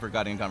responsible for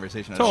guiding a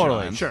conversation.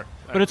 Totally, sure.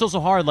 But it's also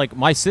hard. Like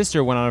my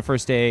sister went on a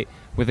first date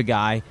with a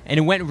guy, and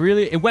it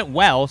went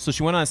well. So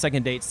she went on a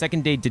second date.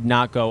 Second date did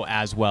not go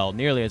as well,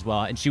 nearly as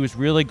well, and she was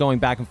really going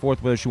back and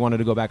forth whether she wanted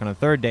to go back on a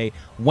third date.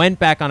 Went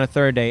back on a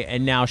third date,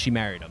 and now she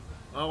married him.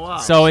 Oh wow!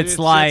 So it's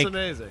like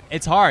amazing.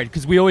 It's hard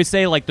because we always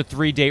say like the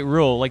 3-date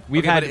rule. Like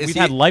we've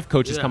had life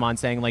coaches Yeah. come on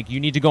saying like you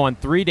need to go on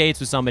 3 dates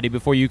with somebody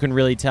before you can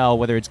really tell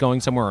whether it's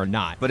going somewhere or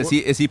not. But is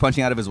he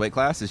punching out of his weight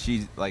class? Is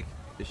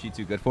she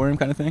too good for him,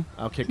 kind of thing?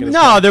 I'll kick it.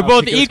 No, they're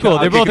both equal.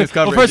 They're both.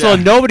 Well, first of all,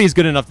 nobody's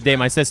good enough to date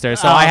my sister,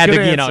 so I had good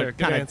to answer, good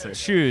kind answer. of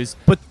choose.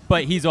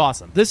 But he's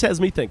awesome. This has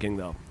me thinking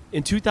though.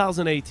 In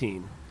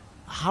 2018,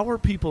 how are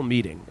people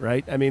meeting?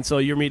 Right? I mean, so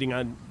you're meeting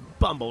on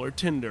Bumble or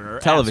Tinder or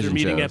Television apps,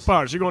 you're meeting shows. at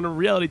bars. You're going to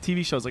reality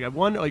TV shows. Like I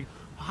wonder, like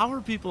how are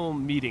people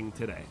meeting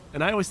today?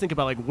 And I always think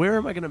about like where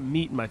am I going to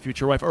meet my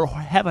future wife, or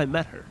have I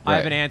met her? I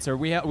have Right. an answer.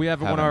 We have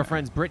one of our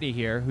friends, Brittany,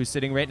 here, who's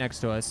sitting right next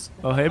to us.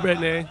 Oh hey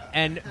Brittany,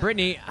 And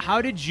Brittany,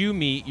 how did you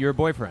meet your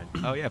boyfriend?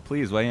 Oh yeah,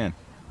 please weigh in.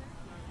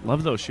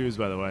 love those shoes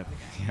by the way.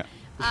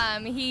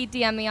 He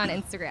DM'd me on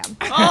Instagram.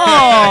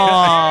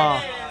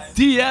 Oh,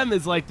 DM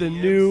is like the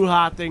new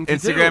hot thing. To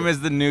Instagram do.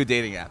 is the new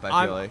dating app.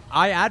 I feel like.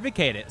 I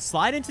advocate it.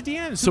 Slide into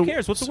DMs. So- Who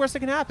cares? What's the worst that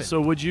can happen?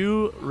 So would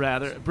you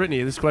rather,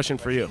 Brittany, this question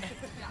for you.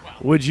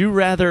 Would you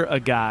rather a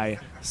guy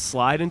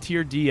slide into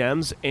your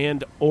DMs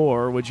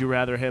or would you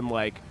rather him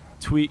like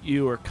tweet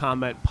you or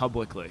comment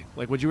publicly?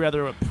 Like would you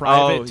rather a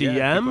private yeah,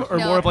 DM good or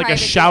No, more of like a private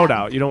shout DM.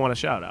 out? You don't want a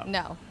shout out.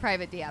 No,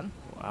 private DM.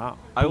 Wow.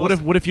 I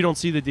What will if you don't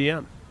see the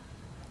DM?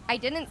 I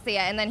didn't see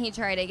it, and then he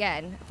tried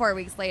again 4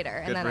 weeks later,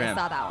 and Good then for I him.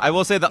 saw that one. I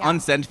will say the Yeah.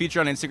 unsend feature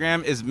on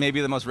Instagram is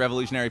maybe the most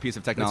revolutionary piece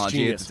of technology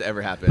genius. that's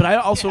ever happened. But I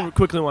also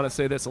quickly want to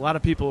say this. A lot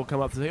of people will come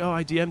up and say, "Oh,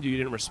 I DM'd you, you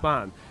didn't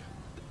respond."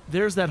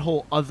 There's that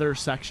whole other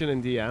section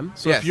in DM.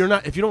 So Yes. if you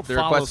don't The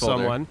follow request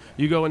folder. someone,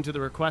 you go into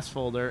the request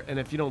folder, and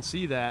if you don't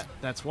see that,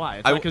 that's why.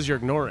 It's I not w- because you're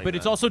ignoring. But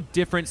it's them. also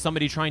different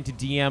somebody trying to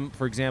DM,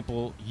 for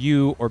example,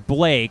 you or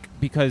Blake,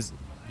 because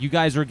you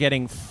guys are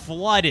getting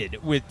flooded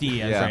with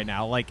DMs Yeah. right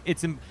now. Like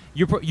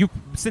you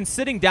since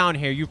sitting down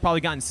here, you've probably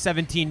gotten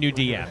 17 new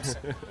DMs.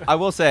 I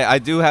will say I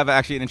do have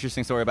actually an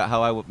interesting story about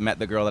how I met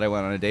the girl that I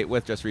went on a date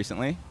with just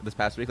recently, this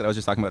past week that I was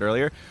just talking about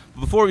earlier. But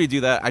before we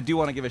do that, I do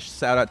want to give a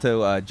shout out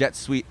to Jet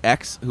Sweet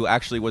X, who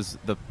actually was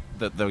the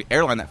the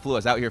airline that flew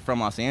us out here from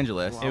Los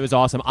Angeles. It was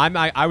awesome.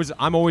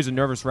 I'm always a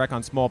nervous wreck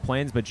on small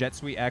planes, but Jet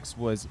Suite X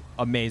was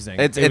amazing.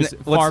 It was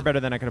far better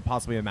than I could have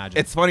possibly imagined.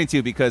 It's funny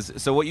too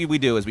because what we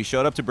do is we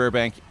showed up to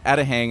Burbank at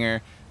a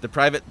hangar. The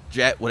private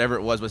jet, whatever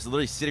it was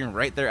literally sitting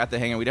right there at the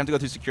hangar. We didn't have to go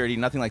through security,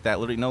 nothing like that.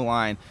 Literally no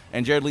line.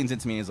 And Jared leans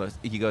into me and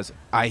he goes,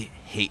 "I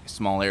hate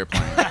small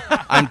airplanes.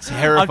 I'm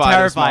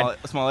terrified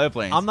of small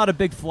airplanes." I'm not a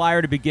big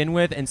flyer to begin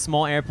with, and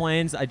small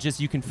airplanes,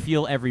 you can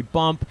feel every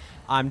bump.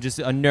 I'm just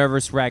a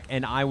nervous wreck,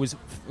 and I was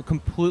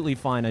completely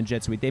fine on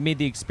Jet Suite. They made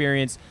the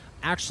experience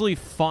actually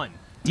fun.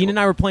 Dean and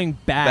I were playing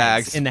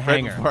bags in the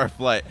hangar. Right before our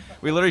flight.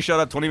 We literally showed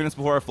up 20 minutes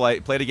before our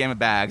flight, played a game of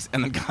bags,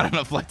 and then got on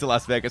a flight to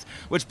Las Vegas,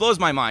 which blows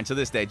my mind to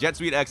this day. Jet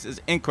Suite X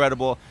is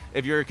incredible.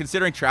 If you're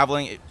considering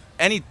traveling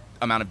any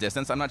amount of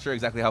distance, I'm not sure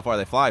exactly how far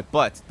they fly,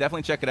 but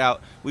definitely check it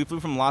out. We flew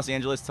from Los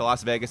Angeles to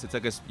Las Vegas. It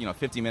took us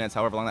 50 minutes,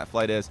 however long that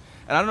flight is.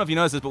 And I don't know if you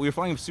noticed this, but we were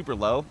flying super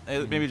low.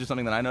 Maybe just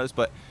something that I noticed,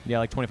 but yeah,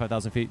 like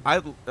 25,000 feet. I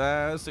was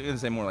going to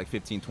say more like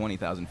 15,000,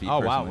 20,000 feet. Oh,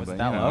 wow. Was Was it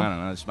that low? I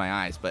don't know. It's just my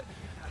eyes, but...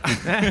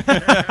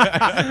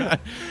 That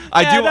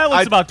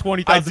was about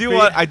 20,000 feet.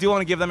 I do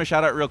want to give them a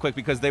shout out real quick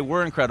because they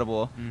were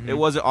incredible. It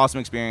was an awesome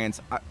experience.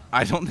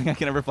 I don't think I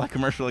can ever fly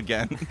commercial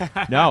again.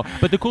 No,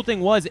 but the cool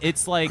thing was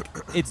it's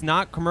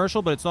not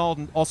commercial, but it's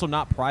also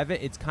not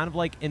private. It's kind of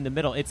like in the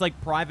middle. It's like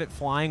private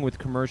flying with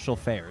commercial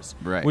fares,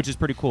 right? Which is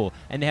pretty cool.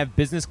 And they have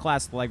business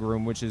class leg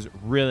room, which is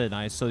really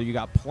nice. So you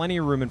got plenty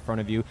of room in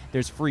front of you.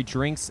 There's free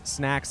drinks,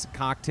 snacks,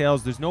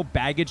 cocktails. There's no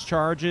baggage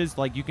charges.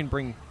 Like you can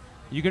bring.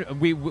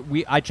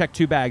 I checked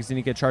 2 bags, and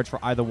you get charged for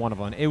either one of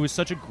them. It was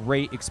such a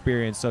great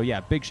experience. So yeah,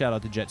 big shout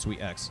out to Jet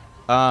Suite X.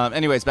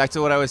 Anyways, back to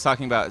what I was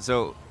talking about.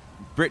 So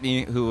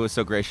Brittany, who was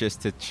so gracious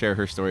to share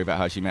her story about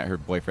how she met her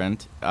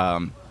boyfriend.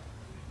 I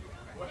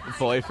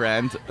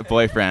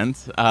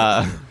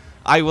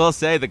will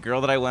say the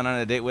girl that I went on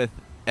a date with,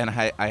 and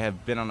I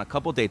have been on a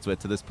couple dates with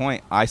to this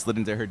point, I slid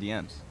into her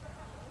DMs.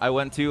 I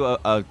went to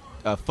a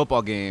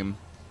football game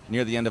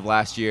near the end of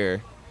last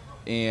year,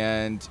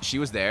 and she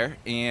was there,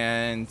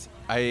 and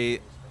I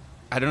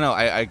don't know.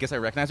 I guess I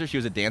recognized her. She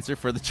was a dancer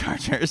for the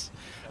Chargers.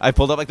 I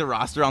pulled up like the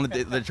roster on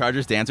the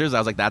Chargers dancers. I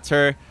was like, that's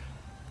her.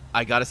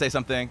 I got to say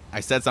something. I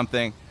said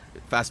something.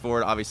 Fast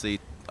forward, obviously,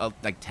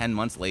 like 10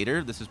 months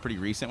later. This is pretty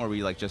recent where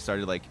we like just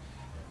started like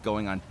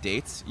going on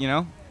dates,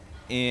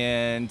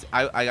 And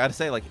I got to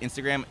say, like,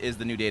 Instagram is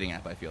the new dating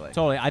app, I feel like.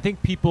 Totally. I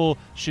think people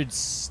should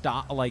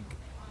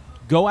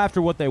go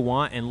after what they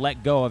want and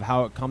let go of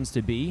how it comes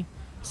to be.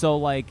 So,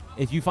 like,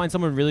 if you find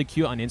someone really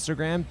cute on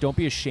Instagram, don't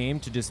be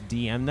ashamed to just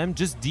DM them.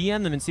 Just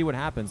DM them and see what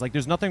happens. Like,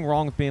 there's nothing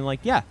wrong with being like,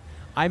 yeah,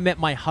 I met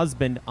my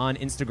husband on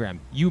Instagram.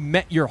 You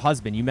met your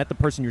husband. You met the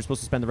person you're supposed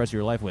to spend the rest of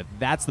your life with.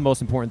 That's the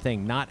most important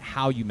thing, not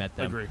how you met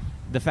them. Agree.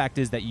 The fact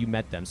is that you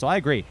met them. So I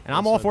agree. And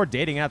I'm all for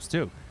dating apps,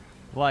 too.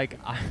 Like,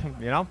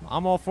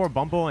 I'm all for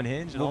Bumble and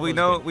Hinge. And well, we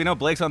know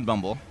Blake's on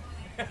Bumble.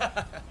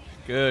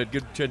 Good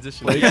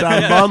transition. Blake's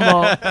on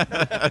Bumble.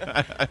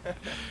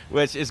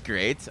 Which is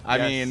great. I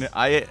mean,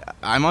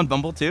 I'm on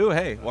Bumble too.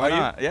 Hey, why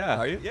not? Yeah.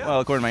 Are you? Yeah. Well,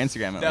 according to my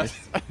Instagram at least.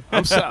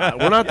 I'm sorry.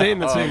 We're not dating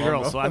the same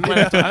girl, so I think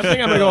I'm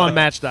going to go on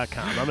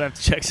Match.com. I'm going to have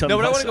to check something.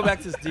 No, but I else want to go out.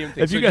 back to this DM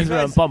thing. If you guys are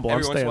on Bumble, I'm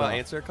every once in staying a while on.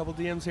 answer a couple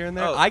DMs here and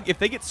there. Oh. If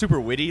they get super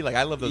witty, like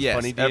I love those Yes,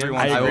 funny DMs.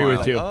 everyone- I agree with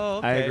like, you. Oh,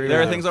 okay. I agree There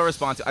are with things I'll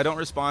respond to. I don't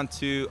respond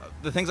to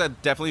the things I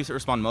definitely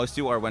respond most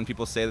to are when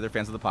people say that they're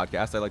fans of the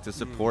podcast. I like to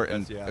support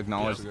and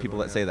acknowledge that's a the good people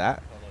one, that say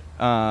that.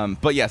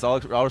 But yes, I'll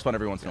respond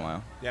every once in a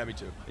while. Yeah, me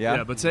too.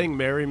 Yeah. But saying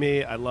 "marry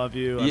me," "I love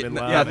you," "I'm in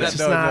love," yeah, it's just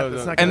no, not. no, no.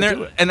 It's not And gonna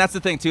do it. that's the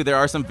thing too. There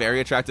are some very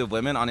attractive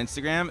women on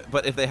Instagram,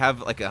 but if they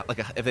have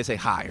if they say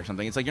hi or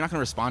something, it's like you're not going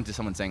to respond to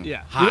someone saying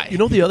hi. You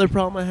know the other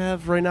problem I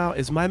have right now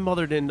is my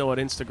mother didn't know what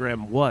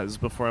Instagram was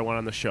before I went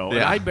on the show, and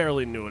Yeah. I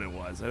barely knew what it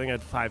was. I think I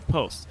had 5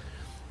 posts.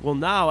 Well,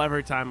 now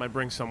every time I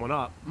bring someone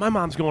up, my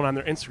mom's going on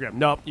their Instagram.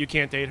 Nope, you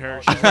can't date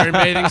her. She's wearing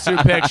bathing suit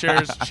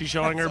pictures. She's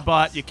showing her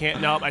butt. You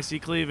can't. Nope, I see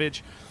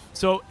cleavage.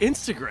 So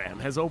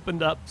Instagram has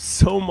opened up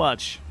so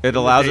much. It in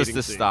the allows us dating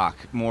to scene. stalk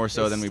more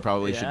so than we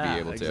probably should be Yeah,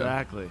 able to.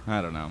 Exactly. I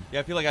don't know.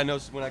 Yeah, I feel like I know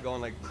when I go on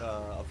like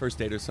a first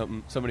date or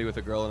somebody with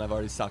a girl, and I've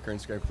already stalked her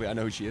Instagram. I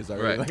know who she is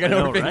already. Right. Like, I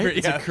know, her favorite, right?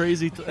 It's yeah. a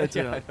crazy, it's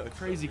Yeah, I a know, it's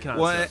crazy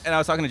concept. Well, and I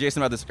was talking to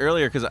Jason about this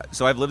earlier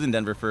because I've lived in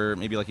Denver for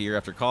maybe like a year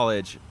after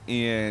college,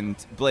 and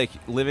Blake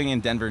living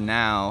in Denver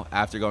now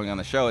after going on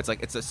the show, it's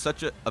like it's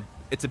such a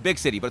it's a big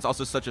city, but it's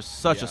also such a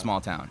small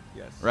town.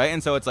 Yes. Right,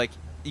 and so it's like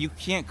you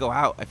can't go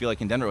out. I feel like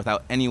in Denver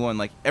without anyone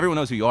like everyone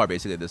knows who you are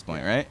basically at this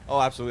point, right?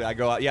 Oh, absolutely. I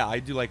go out. Yeah, I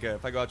do like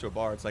if I go out to a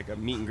bar, it's like a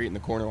meet and greet in the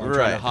corner where I'm Right.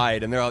 trying to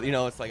hide, and they're all,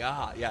 it's like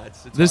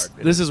it's This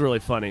hard. this is really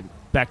funny.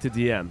 Back to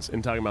DMs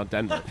and talking about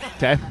Denver,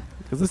 okay?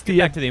 Because this DM,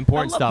 back to the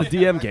important I love stuff.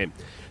 The DM game.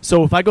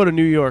 So if I go to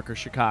New York or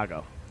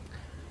Chicago,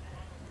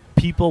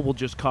 people will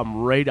just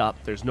come right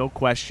up. There's no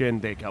question.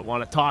 They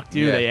want to talk to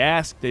you. Yeah. They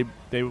ask.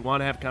 They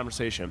want to have a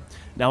conversation.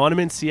 Now when I'm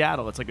in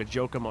Seattle, it's like a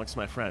joke amongst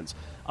my friends.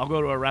 I'll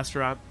go to a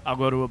restaurant. I'll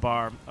go to a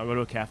bar. I'll go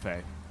to a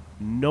cafe.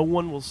 No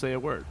one will say a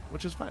word,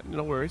 which is fine.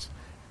 No worries.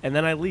 And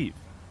then I leave.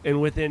 and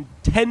within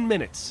 10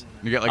 minutes,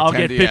 You get like I'll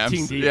 10 get DMs.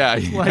 15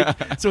 DMs. Yeah.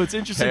 Like, so it's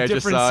interesting, Hey, I just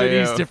different saw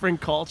cities, you.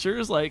 different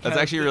cultures. Like That's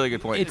actually a really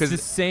good point. It's the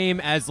same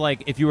as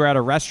like if you were at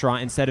a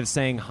restaurant, instead of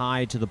saying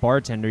hi to the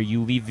bartender,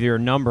 you leave your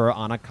number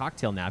on a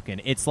cocktail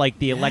napkin. It's like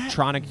the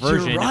electronic You're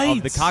version right.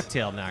 of the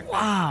cocktail napkin.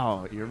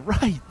 wow, you're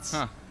right.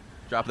 Huh.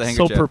 Drop the So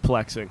handkerchief.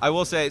 perplexing. I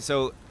will say,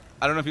 so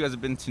I don't know if you guys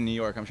have been to New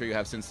York. I'm sure you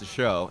have since the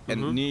show. And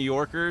Mm-hmm. New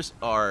Yorkers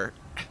are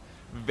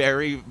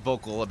very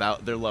vocal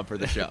about their love for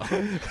the show,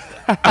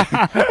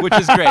 which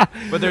is great.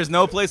 But there's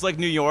no place like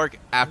New York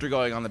after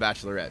going on The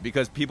Bachelorette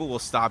because people will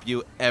stop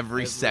you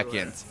every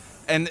second.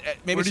 And maybe Where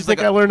it's do you just think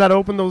like I learned how to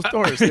open those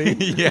doors,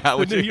 Steve? yeah,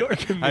 which New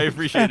York in me. I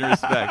appreciate the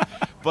respect.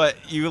 But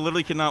you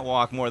literally cannot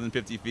walk more than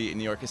 50 feet in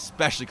New York,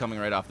 especially coming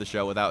right off the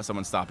show without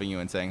someone stopping you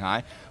and saying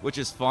hi, which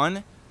is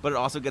fun, but it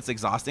also gets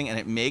exhausting, and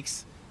it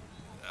makes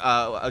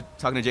I was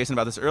talking to Jason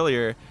about this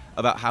earlier,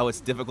 about how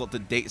it's difficult to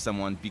date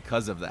someone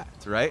because of that,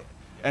 right?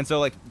 And so,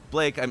 like,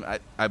 Blake,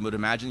 I would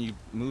imagine you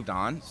moved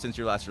on since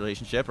your last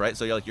relationship, right?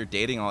 So you're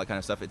dating, all that kind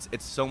of stuff.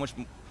 It's so much.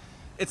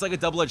 It's like a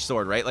double-edged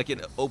sword, right? Like,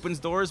 it opens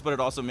doors, but it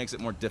also makes it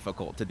more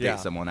difficult to date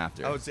someone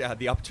after. I would say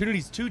the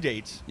opportunities to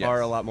date Yes.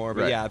 are a lot more,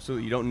 but Right. yeah,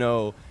 absolutely. You don't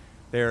know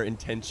their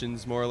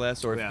intentions more or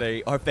less, or Yeah.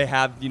 if they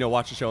have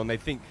watched the show and they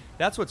think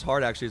that's what's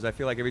hard actually. Is I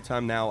feel like every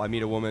time now I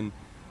meet a woman,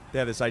 they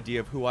have this idea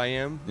of who I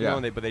am, you Yeah.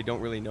 know, but they don't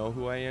really know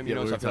who I am, you Yeah,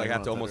 know. we So were I feel like I talking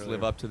have to about that almost live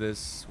earlier. up to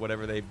this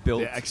whatever they've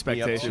built Yeah,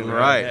 expectation, me up to in right.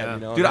 my head, Yeah. you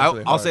know, and Dude, that's really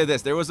I'll hard. say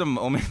this. There was a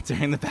moment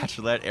during The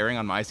Bachelorette airing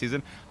on my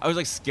season, I was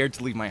like scared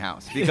to leave my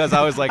house because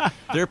I was like,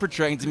 they're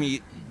portraying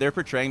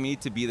me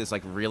to be this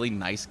like really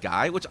nice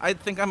guy, which I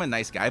think I'm a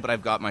nice guy, but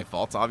I've got my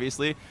faults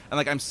obviously, and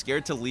like I'm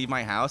scared to leave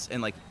my house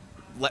and like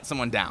let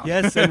someone down.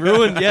 Yes, and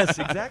ruin. Yes,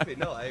 exactly.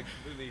 No, I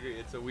completely agree.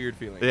 It's a weird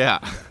feeling. Yeah.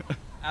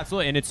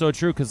 Absolutely, and it's so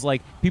true because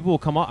like people will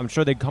come up. I'm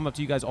sure they come up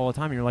to you guys all the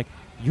time, and you're like,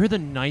 "You're the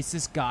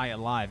nicest guy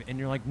alive," and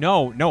you're like,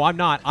 "No, I'm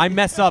not. I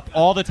mess up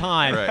all the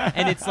time," Right.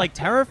 and it's like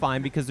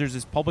terrifying because there's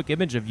this public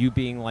image of you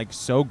being like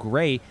so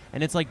great,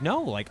 and it's like, no,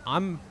 like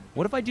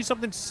What if I do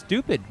something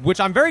stupid, which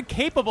I'm very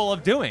capable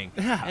of doing?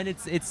 Yeah. And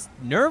it's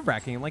nerve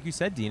wracking, and like you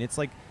said, Dean, it's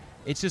like.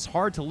 It's just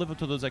hard to live up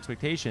to those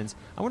expectations.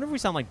 I wonder if we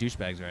sound like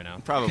douchebags right now.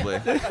 Probably.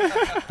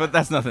 But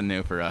that's nothing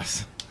new for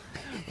us.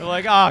 We're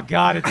like, oh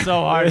God, it's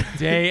so hard to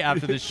date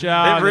after the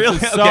show. It really-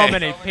 There's so okay.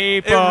 many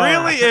people. It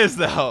really is,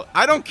 though.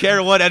 I don't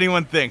care what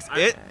anyone thinks.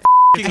 It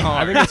f***ing I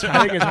hard.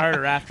 think it's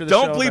harder after the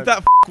show. Don't bleep that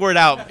f- word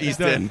out,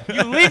 Easton.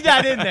 You leave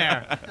that in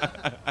there.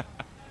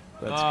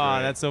 That's Oh,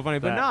 great. that's so funny.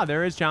 But That- no,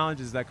 there is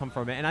challenges that come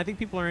from it, and I think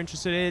people are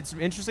interested. It's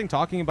interesting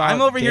talking about. I'm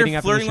over here dating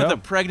after flirting the with show.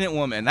 a pregnant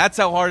woman. That's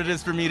how hard it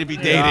is for me to be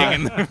dating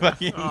in the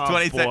fucking Oh,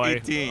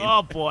 2018. boy.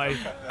 Oh boy.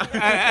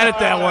 Edit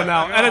that one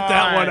out. Edit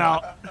that one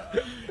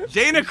out.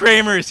 Jana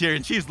Kramer is here,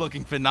 and she's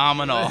looking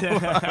phenomenal.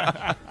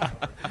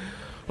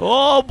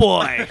 Oh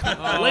boy.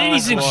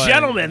 Ladies and boy.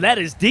 gentlemen, that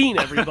is Dean,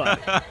 everybody.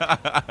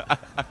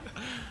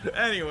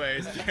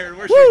 Anyways, Jared,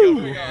 where should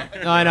we go?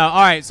 No, I know.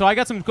 All right, so I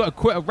got some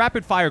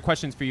rapid fire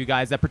questions for you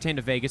guys that pertain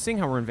to Vegas. Seeing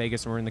how we're in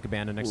Vegas and we're in the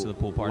cabana next to the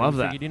pool party, love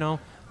we that. figured,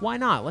 why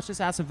not? Let's just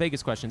ask some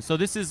Vegas questions. So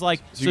this is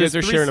like So you guys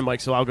are there's sharing a mic,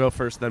 so I'll go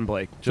first, then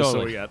Blake. Just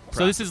so we got.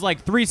 So this is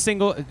like three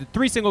single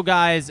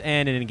guys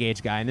and an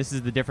engaged guy, and this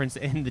is the difference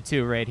in the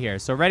two right here.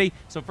 So ready?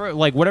 So for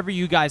like whatever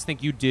you guys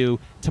think you do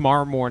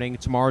tomorrow morning,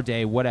 tomorrow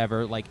day,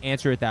 whatever, like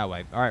answer it that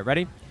way. All right,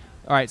 ready?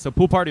 All right. So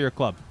pool party or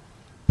club?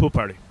 pool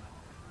party.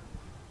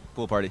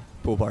 Pool party.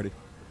 Pool party.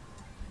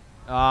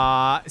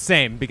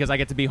 Same, because I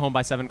get to be home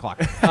by 7 o'clock.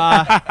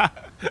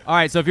 All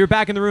right. So if you're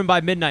back in the room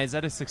by midnight, is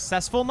that a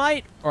successful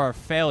night or a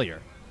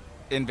failure?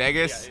 In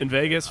Vegas? In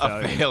Vegas,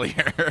 A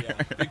failure.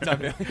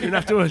 You're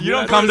not doing. You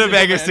don't come to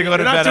Vegas to go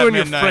to You're bed not doing at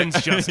your midnight.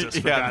 friends justice,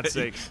 for Yeah, God's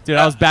sake. Dude,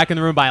 I was back in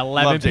the room by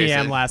 11 Love p.m.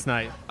 Jason. last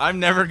night. I'm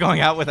never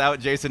going out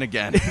without Jason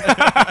again.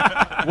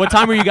 What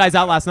time were you guys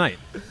out last night?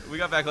 We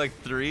got back like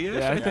 3-ish.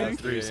 Yeah, I think. think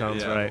 3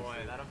 sounds right.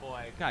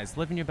 Guys,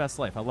 living your best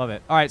life. I love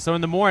it. All right. So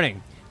in the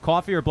morning,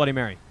 coffee or Bloody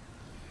Mary?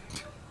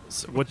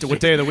 So what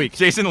day of the week?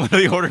 Jason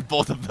literally ordered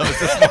both of those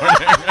this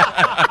morning.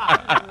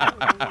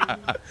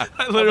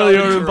 I literally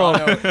ordered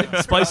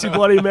both. Spicy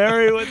Bloody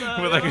Mary with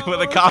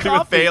with a coffee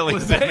with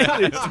Baileys in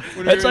it.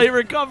 That's how you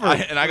recover.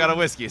 And I got a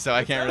whiskey, so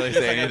I can't really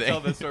say I gotta tell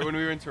anything. this story. When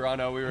we were in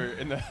Toronto, we were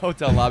in the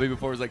hotel lobby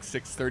before it was like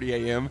 6:30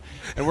 a.m.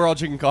 and we're all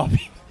drinking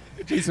coffee.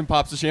 Jason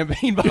pops a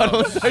champagne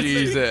bottle.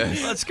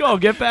 Jesus. Let's go.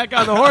 Get back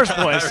on the horse,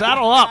 boys.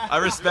 Saddle up. I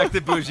respect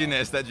the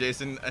bouginess that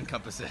Jason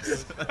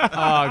encompasses.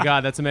 Oh, God,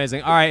 that's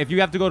amazing. All right, if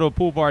you have to go to a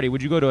pool party,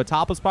 would you go to a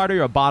topless party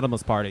or a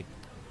bottomless party?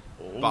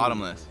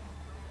 Bottomless.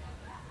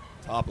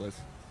 Topless.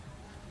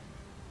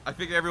 I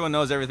figure everyone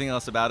knows everything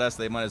else about us.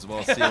 They might as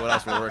well see what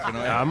else we're working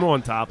with. Yeah, I'm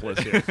going topless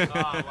here. Oh,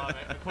 I love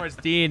it. Of course,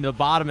 Dean, the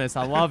bottomless.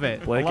 I love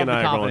it. Blake I love and the I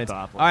are going confidence.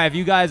 topless. All right, if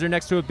you guys are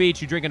next to a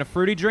beach, you drinking a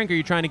fruity drink or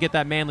you trying to get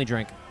that manly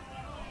drink?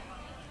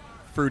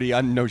 Fruity.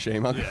 I'm no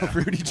shame. I'll go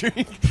fruity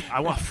drink. I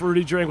want a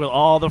fruity drink with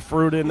all the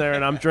fruit in there,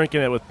 and I'm drinking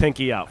it with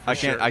pinky out. I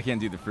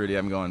can't do the fruity.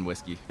 I'm going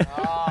whiskey.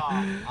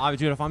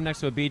 Dude, if I'm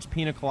next to a beach,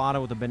 pina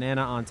colada with a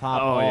banana on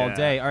top Oh, all yeah.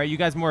 day. All right, you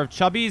guys more of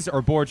chubbies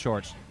or board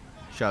shorts?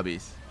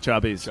 Chubbies.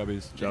 Chubbies.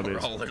 We're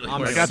all literally I'm I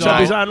wearing got so,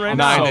 chubbies on right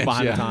now. so 9-inch,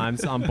 behind yeah. the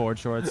times. I'm board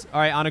shorts. All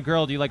right, on a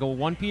girl, do you like a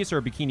one piece or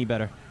a bikini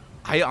better?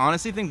 I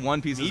honestly think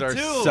one pieces Me are too.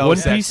 so One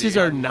sexy. pieces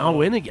are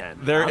now in again.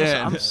 They're in.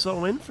 I'm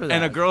so in for that.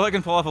 And a girl that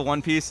can pull off a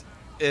one piece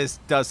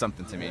does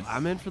something to me.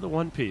 I'm in for the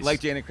one piece. Like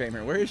Janet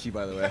Kramer. Where is she,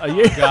 by the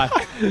way? Yeah.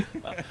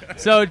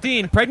 So,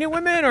 Dean, pregnant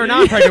women or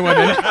non-pregnant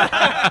women?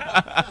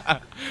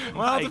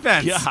 Well, it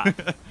depends.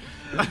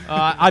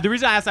 Yeah. The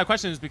reason I asked that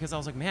question is because I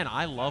was like, man,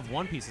 I love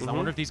one pieces. I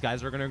wonder if these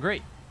guys are going to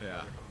agree.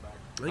 Yeah.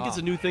 I think it's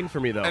a new thing for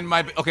me though. And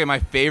my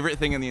favorite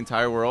thing in the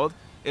entire world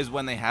is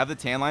when they have the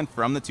tan line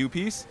from the two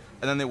piece,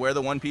 and then they wear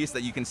the one piece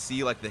that you can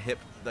see like the hip,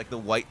 like the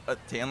white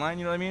tan line.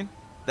 You know what I mean?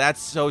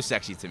 That's so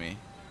sexy to me.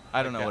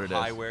 I don't know what it is.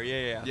 High wear.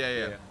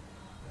 Yeah.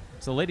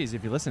 So, ladies,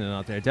 if you're listening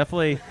out there,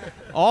 definitely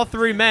all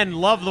three men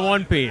love the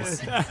one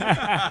piece.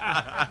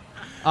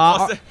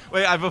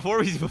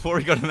 Before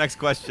we go to the next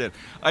question,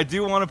 I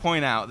do want to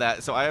point out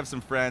that I have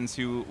some friends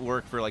who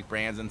work for like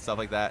brands and stuff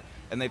like that,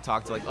 and they've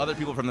talked to like other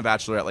people from The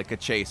Bachelorette, like a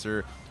Chase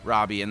or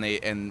Robbie,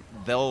 and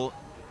they'll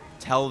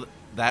tell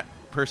that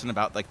person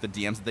about like the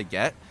DMs that they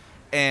get,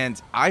 and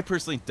I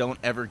personally don't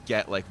ever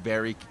get like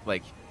very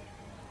like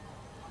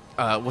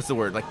what's the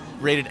word, like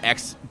rated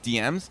X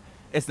DMs.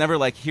 It's never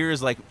like here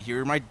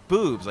are my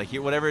boobs, like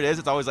here whatever it is.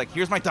 It's always like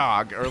here's my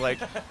dog, or like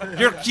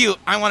you're cute,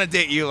 I want to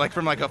date you, like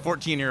from like a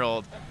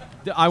 14-year-old.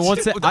 I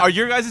won't say. Are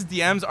your guys'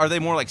 DMs, are they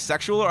more like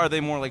sexual or are they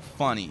more like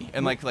funny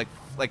and like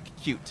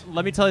cute?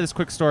 Let me tell you this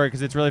quick story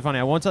because it's really funny.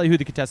 I won't tell you who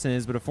the contestant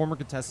is, but a former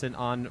contestant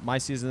on my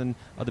season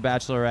of The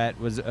Bachelorette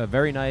was a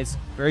very nice,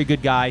 very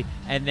good guy.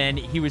 And then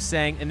he was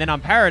saying, and then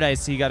on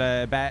Paradise, he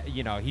got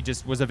he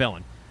just was a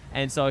villain.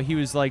 And so he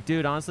was like,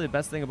 dude, honestly, the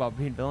best thing about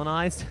being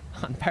villainized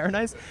on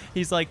Paradise,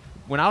 he's like,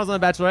 when I was on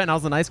The Bachelorette and I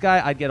was the nice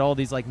guy, I'd get all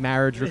these like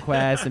marriage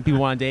requests and people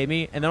want to date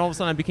me. And then all of a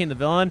sudden I became the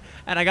villain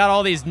and I got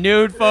all these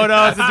nude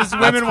photos and just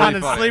women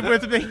wanted to sleep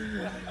with me.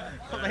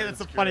 That's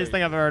the funniest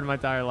thing I've ever heard in my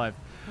entire life.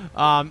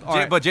 All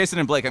right. But Jason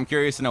and Blake, I'm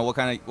curious to know what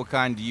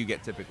kind do you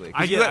get typically?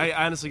 'Cause I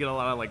honestly get a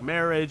lot of like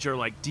marriage or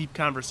like deep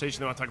conversation.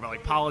 They want to talk about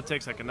like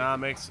politics,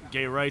 economics,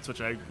 gay rights,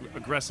 which I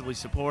aggressively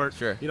support.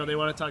 Sure. You know, they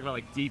want to talk about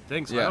like deep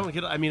things. So Yeah.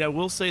 I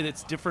will say that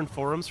it's different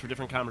forums for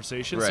different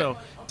conversations. Right. So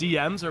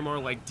DMs are more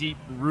like deep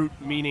root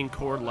meaning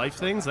core life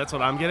things. That's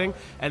what I'm getting.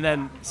 And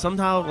then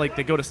somehow like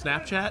they go to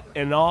Snapchat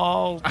and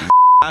all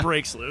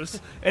breaks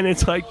loose, and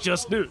it's like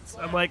just nudes.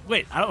 I'm like,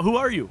 wait, who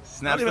are you?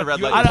 Snap's the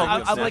red light.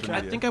 I'm like, I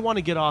think I want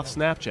to get off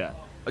Snapchat.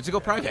 Let's go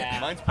private.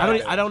 Mine's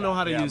I don't know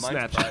how to use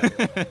mine's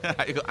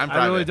Snapchat. I'm I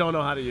really private. don't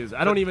know how to use it.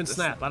 I don't even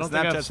snap. I don't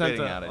think I've Snapchat's sent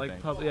fading out, I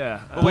like think.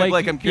 yeah.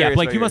 Blake, I'm curious.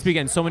 Blake, about you must yours. be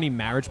getting so many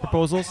marriage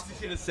proposals. I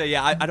was gonna say,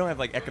 yeah, I don't have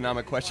like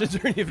economic questions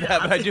or any of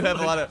that, but I do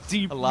have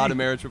a lot of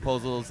marriage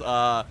proposals.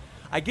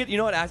 I get, you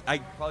know what?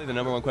 Probably the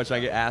number one question I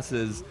get asked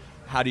is,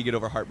 how do you get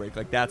over heartbreak?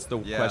 Like that's the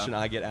question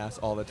I get asked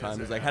all the time.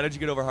 Is like, how did you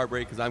get over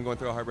heartbreak? Because I'm going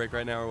through a heartbreak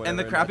right now, or whatever. And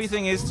the crappy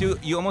thing is too,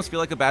 you almost feel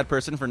like a bad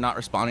person for not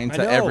responding I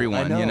to know,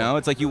 everyone. I know. You know,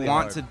 it's like you Really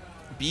want hard.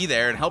 to be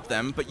there and help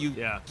them, but you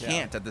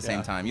can't at the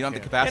same time. You don't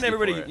have the capacity. And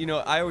everybody, for it. you know,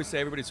 I always say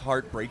everybody's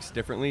heart breaks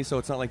differently, so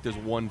it's not like there's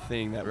one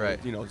thing that Right.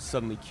 will, you know,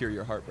 suddenly cure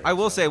your heartbreak. I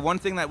will say one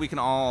thing that we can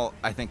all,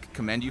 I think,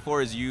 commend you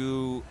for is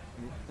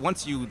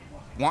once you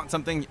want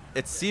something,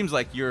 it seems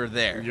like you're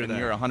there and there.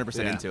 you're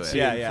 100% Yeah. into it.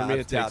 Yeah, For me,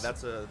 it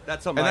that's takes-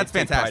 that's something. And I that's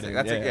take pride fantastic. in.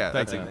 That's a- yeah,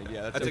 that's that's a,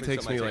 yeah, that's That something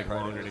takes me, I take like, pride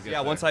longer in. to get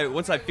Yeah, there.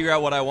 once I figure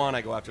out what I want,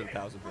 I go after 1,000%.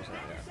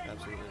 Yeah,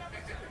 absolutely.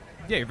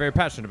 Yeah, you're very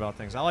passionate about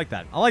things. I like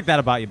that. I like that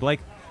about you, Blake.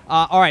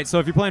 All right, so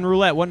if you're playing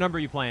roulette, what number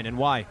are you playing and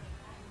why?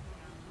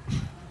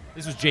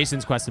 This was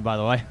Jason's question, by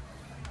the way.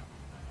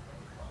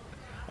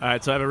 All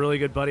right, so I have a really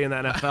good buddy in the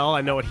NFL. I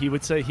know what he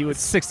would say. He would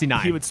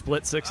 69. He would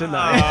split 6 and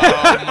 9.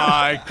 Oh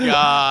my god!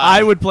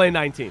 I would play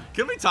 19.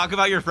 Can we talk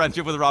about your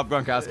friendship with Rob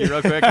Gronkowski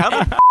real quick? How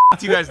the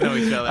do you guys know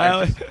each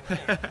other?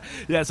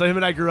 Yeah, so him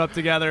and I grew up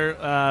together.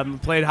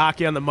 Played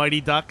hockey on the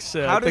Mighty Ducks.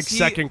 How I does think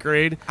second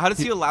grade. How does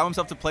he allow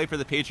himself to play for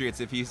the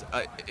Patriots if he's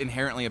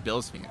inherently a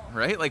Bills fan,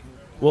 right? Like,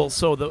 Well,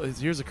 so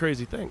here's the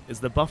crazy thing: is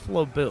the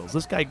Buffalo Bills.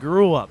 This guy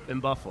grew up in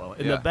Buffalo,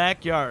 in Yeah. the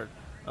backyard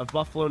of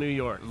Buffalo, New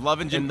York.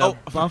 loving Jim. And the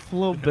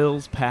Buffalo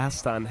Bills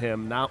passed on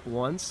him not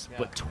once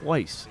but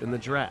twice in the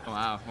draft.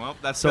 Wow. Well,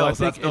 that's So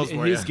Bills. I That's think Bills and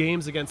for his you.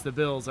 games against the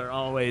Bills are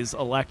always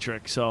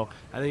electric. So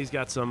I think he's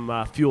got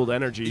some fueled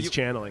energy he's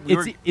channeling.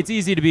 It's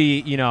easy to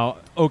be,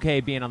 okay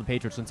being on the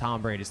Patriots when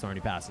Tom Brady's throwing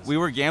you passes. We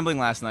were gambling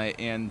last night,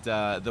 and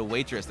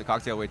the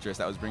cocktail waitress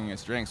that was bringing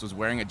us drinks, was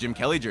wearing a Jim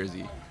Kelly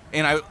jersey.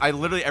 And I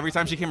literally, every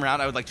time she came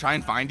around, I would like try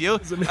and find you,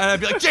 and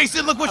I'd be like,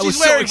 Jason, look what I she's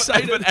was so wearing.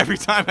 excited. But every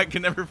time I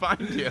can never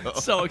find you.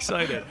 So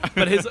excited.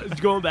 But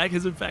going back,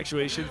 his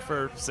infatuation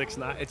for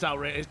 6'9", it's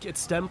outrageous. It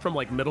stemmed from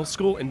like middle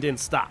school and didn't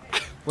stop.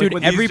 Dude,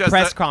 when every he's just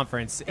press a-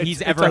 conference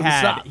he's it ever doesn't had,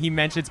 stop. he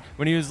mentions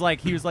when he was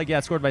like, yeah,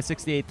 scored by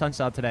 68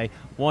 touchdown today.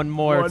 One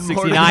more One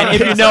 69. more- If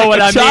you It's know like what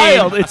a I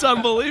child. mean. It's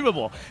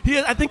unbelievable.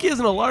 I think he has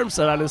an alarm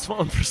set on his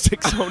phone for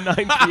 6:09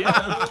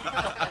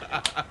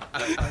 p.m.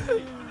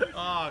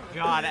 Oh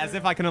God, as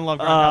if I couldn't love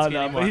Oh, Gronkowski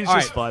no, anymore. but he's All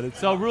just right, fun. It's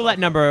So fun. roulette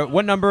number.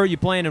 What number are you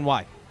playing and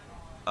why?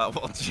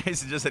 Well,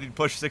 Jason just said he'd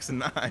push 6 and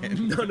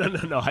 9.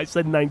 No. I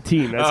said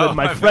 19. I said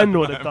my my friend bad,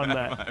 would have done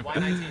that. Why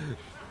 19?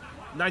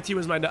 19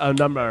 was my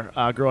number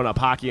growing up,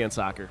 hockey and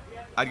soccer.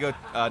 I'd go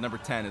number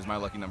 10 is my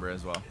lucky number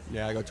as well.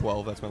 Yeah, I go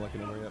 12. That's my lucky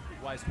number. Yeah.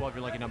 Why is 12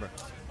 your lucky number?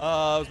 It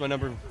was my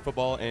number in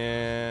football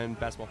and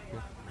basketball. Yeah.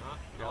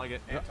 I like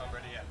it.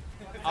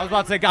 I was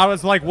about to say, I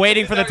was like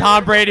waiting for the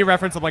Tom Brady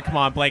reference. I'm like, come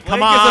on, Blake, come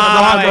Blake is a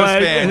on. Broncos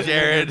Blake. fan,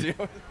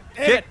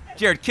 Jared.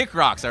 Jared, kick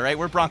rocks, all right?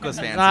 We're Broncos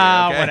fans here,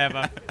 okay?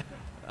 Whatever.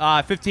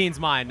 15's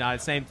mine.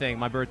 Same thing.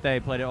 My birthday,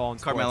 played it all in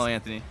sports. Carmelo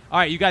Anthony. All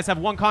right, you guys have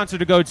one concert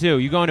to go to.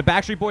 You going to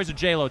Backstreet Boys or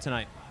J-Lo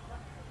tonight?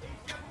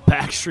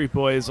 Backstreet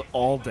Boys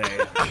all day.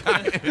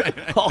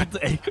 All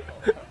day.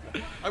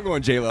 I'm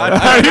going J-Lo. I'd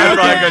probably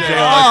go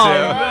J-Lo,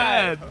 too.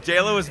 man.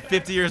 J-Lo is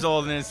 50 years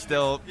old and is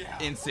still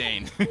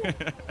insane.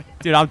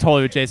 Dude, I'm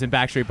totally with Jason.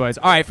 Backstreet Boys.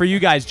 All right, for you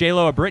guys,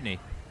 J-Lo or Britney?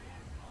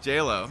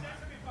 J-Lo.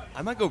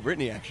 I might go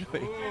Britney,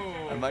 actually.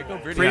 I might go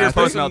Britney. Pre or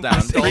post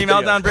meltdown? Pre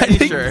meltdown,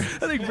 Britney, sure. I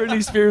think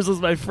Britney Spears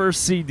was my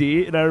first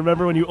CD, and I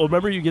remember when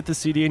you get the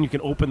CD and you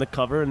can open the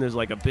cover and there's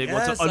like a big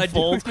once it Yes, I do.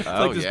 unfolds, it's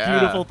Oh, like this yeah.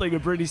 beautiful thing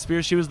of Britney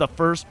Spears. She was the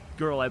first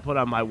girl I put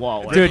on my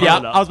wall. when Dude, I yeah,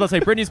 grew I was up. about to say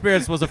Britney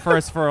Spears was a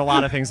first for a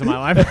lot of things in my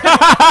life.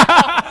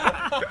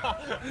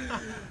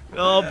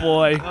 Oh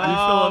boy, you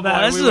feeling that?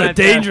 boy, This we is a went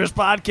there. dangerous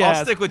podcast.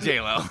 I'll stick with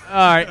J-Lo. all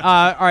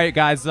right,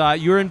 guys.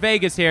 You're in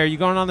Vegas here. You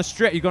going on the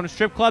strip? You going to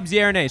strip clubs?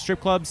 Yeah or nay? Strip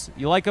clubs?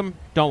 You like them?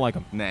 Don't like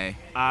them? Nay.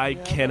 I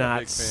cannot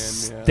big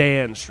fan, yeah.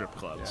 stand strip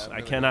clubs. Yeah,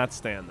 I cannot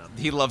stand them.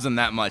 He loves them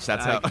that much.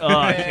 That's how.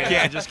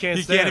 I just can't.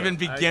 He stand can't even it.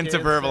 begin I to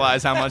can't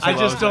verbalize how much he I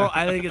loves just don't. them.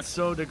 I think it's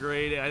so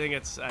degrading.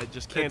 I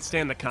just can't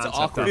stand the concept.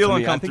 awkward of Feel it. to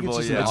me. I think uncomfortable,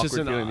 it's just yeah. an It's awkward just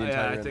an, feeling the yeah,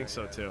 entire I think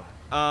so too.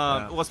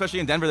 Well, especially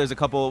in Denver, there's a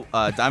couple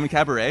Diamond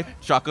Cabaret,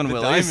 Shotgun The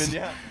Willie's. Diamond,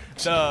 yeah.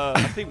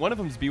 I think one of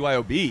them's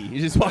BYOB. You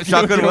just walk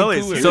Shotgun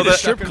Willie's. So the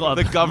strip club.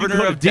 The You governor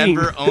go to of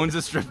Denver Dean. owns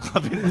a strip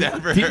club in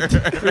Denver.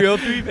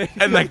 303, baby.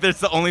 And like, that's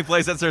the only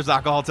place that serves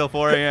alcohol till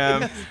 4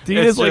 a.m. Dean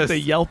It's is like just- the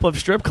Yelp of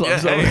strip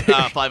clubs. Yeah, over hey,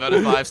 here. 5 out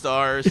of 5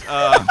 stars.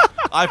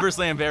 I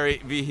personally am very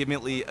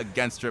vehemently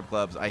against strip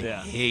clubs. I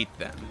Yeah. hate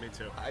them. Me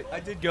too. I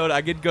did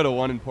go to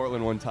one in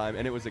Portland one time,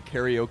 and it was a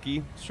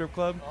karaoke strip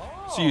club.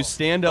 So you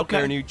stand up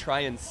there and you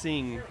try and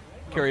sing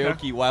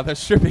karaoke while they're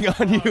stripping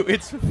on you.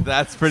 It's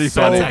That's pretty so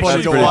funny. funny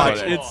That's to pretty watch.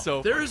 funny. It's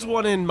so. There is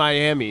one in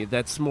Miami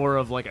that's more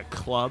of like a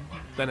club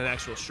than an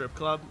actual strip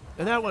club,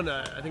 and that one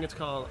I think it's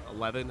called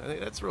 11. I think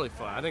that's really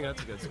fun. I think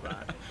that's a good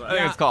spot. But I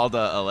think it's called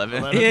 11.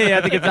 11. Yeah,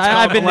 I think it's.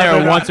 I've been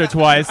there once or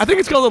twice. I think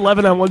it's called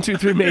 11 on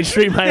 123 Main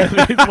Street,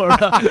 Miami,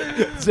 Florida.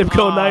 Zip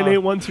code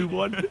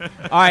 98121.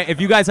 All right,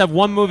 if you guys have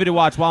one movie to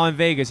watch while in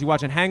Vegas, you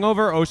watching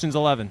Hangover or Ocean's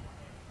 11?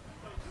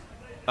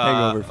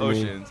 Hangover for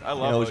me. Oceans. I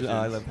love Oceans.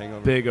 I love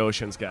Hangover. Big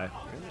Oceans guy.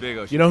 Big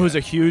Oceans. You know who's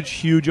a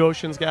huge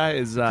Oceans guy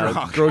is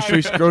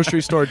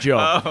grocery store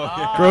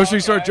Joe.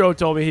 Grocery store Joe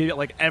told me he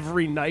like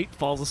every night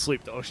falls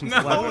asleep to Oceans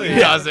 11. he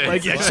doesn't.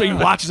 Like so he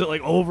watches it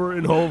like over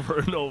and over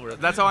and over.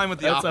 That's how I'm with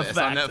The That's a Office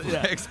on fact,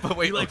 Netflix. But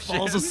wait, He like Oceans.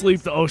 falls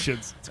asleep to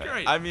Oceans. It's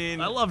great. I mean,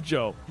 I love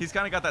Joe. he's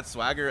kind of got that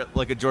swagger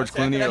like a George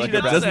Clooney or Actually, like that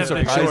a Brad doesn't Pitt.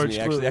 surprise George me.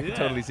 Actually, I Clooney, can yeah.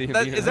 totally see him.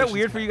 That, being is an that Ocean's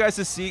weird for you guys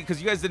to see?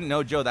 Because you guys didn't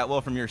know Joe that well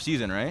from your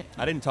season, right?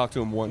 I didn't talk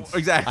to him once.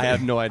 Exactly. I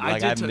have no idea.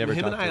 Like, I've did never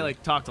him talked and to I him.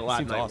 like talked a lot.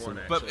 Seems night awesome.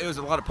 one, But it was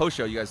a lot of post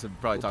show. You guys have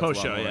probably talked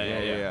post a lot show,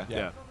 more.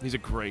 yeah. He's a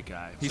great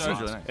guy. He seems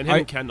really nice. And him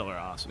and Kendall are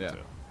awesome Yeah. too.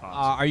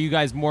 Awesome. Are you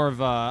guys more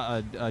of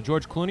a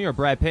George Clooney or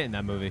Brad Pitt in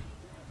that movie?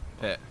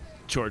 Pitt.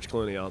 George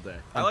Clooney all day.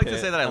 I like to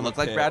Pitt. say that I I'm a look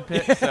like Pitt. Brad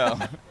Pitt, so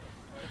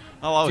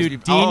I'll always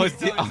Dude, be. I'll Dean- always,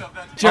 Jared, I'll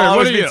what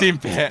always are be you? Team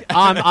Pitt.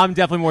 I'm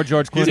definitely more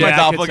George Clooney. He's my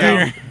Yeah, I could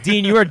doppelganger.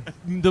 Dean, you are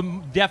the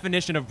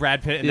definition of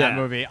Brad Pitt in that Yeah.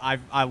 movie.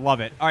 I love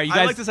it. All right, you I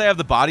guys. like to say I have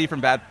the body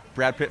from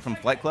Brad Pitt from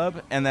Flight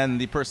Club, and then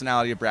the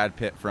personality of Brad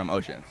Pitt from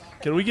Oceans.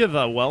 Can we give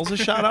Wells a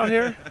shout out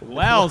here?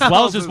 Wells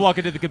just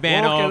walking to the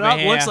cabana Woken over up,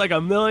 here. looks like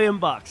 $1 million.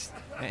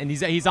 And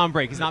he's on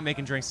break. He's not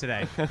making drinks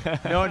today.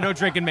 No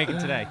drinking making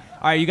today.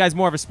 All right, you guys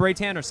more of a spray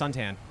tan or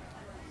suntan?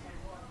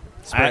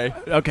 Spray.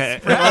 Okay.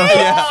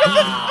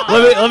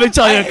 Let me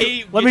tell I you.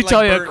 hate Let me getting, tell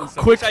like, you burnt a and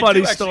stuff, quick which I funny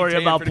do actually story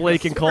tan about pretty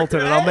Blake much. and Colton,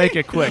 and I'll make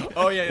it quick.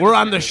 Oh, yeah, We're yeah.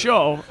 on the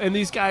show, and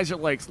these guys are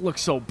like look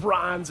so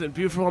bronze and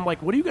beautiful. I'm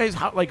like, what are you guys?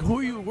 Who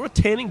are you? What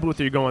tanning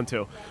booth are you going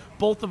to?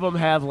 Both of them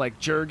have like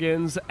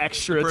Jergens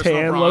extra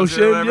Personal tan bronzer,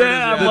 lotion. whatever it is,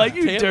 Yeah, I'm yeah. like,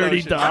 you Tan dirty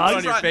lotion. dog.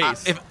 On your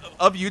face. If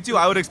of you two,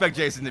 I would expect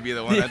Jason to be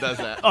the one that does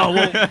that. Oh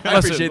well,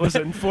 appreciate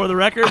listen. For the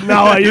record,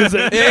 now I use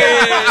it.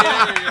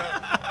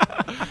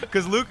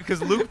 Because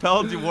Luke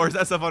Pell wears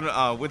that stuff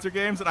on Winter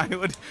Games, and I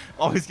would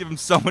always give him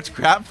so much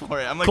crap for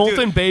it. I'm like,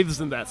 Colton dude, bathes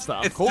in that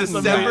stuff. it's Colton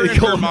December in bathes-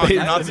 Vermont.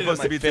 You're I not did it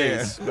supposed on to be my tan.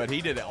 face, but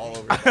he did it all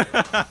over.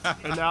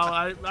 And now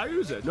I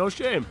use it. No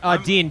shame.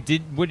 Dean,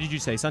 what did you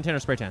say? Suntan or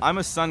spray tan? I'm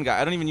a sun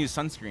guy. I don't even use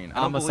sunscreen.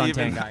 I'm a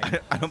suntan guy.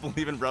 I don't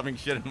believe in rubbing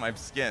shit in my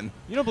skin.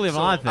 You don't believe in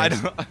a lot of I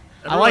things. don't.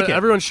 I like it.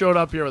 Everyone showed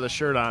up here with a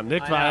shirt on.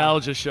 Nick I know. Vial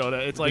just showed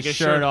it. It's like his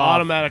shirt shirt off.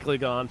 automatically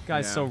gone.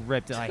 Guy's Yeah. so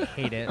ripped. I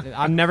hate it.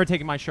 I'm never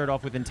taking my shirt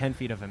off within 10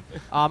 feet of him.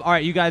 All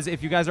right, you guys.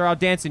 If you guys are out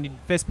dancing, you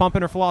fist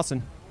pumping or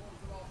flossing?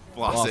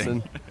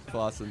 Flossing.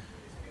 Flossing.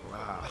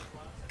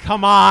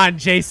 Come on,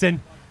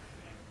 Jason.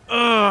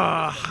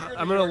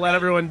 I'm going to let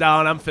everyone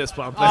down. I'm fist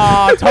bumping.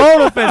 Oh,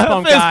 total fist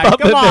bump Fist guy.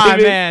 bumping, Come on,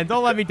 baby. man.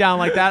 Don't let me down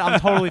like that. I'm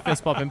totally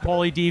fist bumping.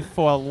 Paulie D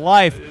for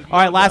life. All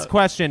right, last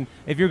question.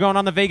 If you're going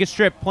on the Vegas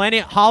Strip,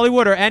 Planet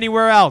Hollywood or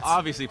anywhere else?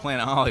 Obviously,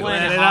 Planet Hollywood.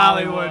 Planet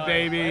Hollywood, Hollywood,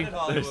 baby.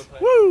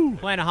 Woo!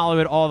 Planet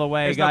Hollywood all the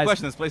way, There's guys. no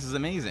question. This place is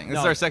amazing. This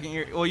No. is our second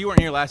year. Well, you weren't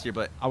here last year,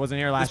 but I wasn't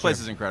here last this place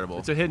year. is incredible.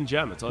 It's a hidden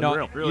gem. It's No,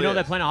 unreal. Really you know is.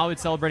 that Planet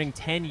Hollywood's celebrating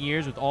 10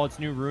 years with all its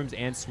new rooms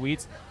and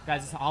suites.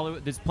 Guys,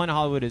 this Planet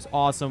Hollywood is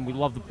awesome. We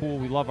love the pool.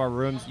 We love our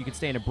rooms. You can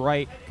stay in a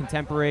bright,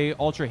 contemporary,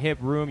 ultra-hip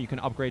room. You can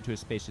upgrade to a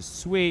spacious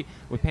suite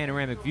with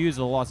panoramic views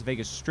of the Las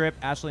Vegas Strip.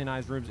 Ashley and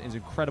I's rooms is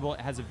incredible.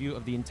 It has a view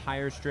of the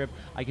entire Strip.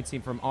 I can see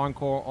from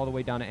Encore all the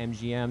way down to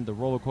MGM, the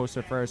roller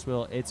coaster, Ferris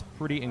wheel. It's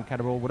pretty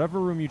incredible. Whatever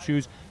room you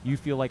choose, you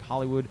feel like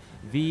Hollywood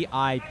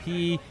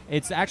VIP.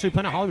 It's actually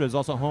Planet Hollywood is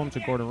also home to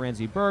Gordon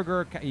Ramsay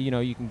Burger.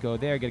 You can go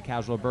there, get a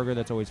casual burger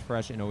that's always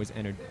fresh and always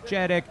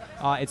energetic.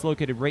 It's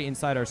located right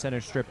inside our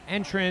Center Strip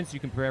entrance. You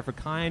can prepare for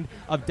kind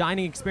of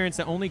dining experience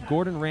that only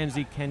Gordon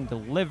Ramsay can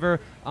deliver.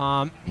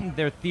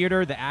 Their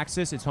theater, The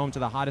Axis, is home to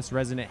the hottest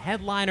resident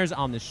headliners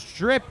on the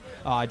Strip.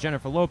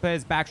 Jennifer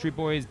Lopez, Backstreet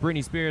Boys,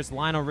 Britney Spears,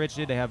 Lionel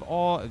Richie. They have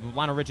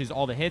Lionel Richie's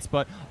all the hits,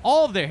 but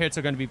all of their hits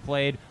are going to be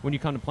played when you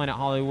come to Planet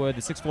Hollywood.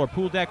 The 6th floor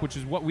pool deck, which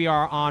is what we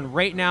are on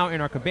right now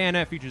in our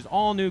cabana, features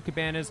all new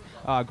cabanas,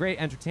 great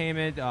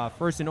entertainment,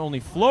 first and only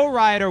Flow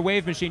Rider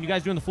wave machine. You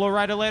guys doing the Flow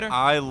Rider later?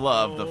 I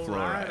love the Flow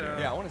Rider.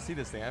 Yeah, I want to see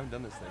this thing. I haven't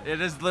done this thing. It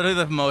is literally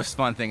the most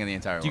fun thing in the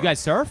entire world. Do you guys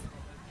surf?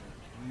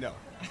 No.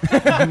 You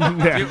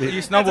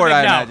snowboard, big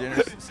I no. imagine.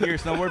 Skier,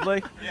 snowboard,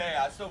 Blake?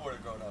 Yeah, I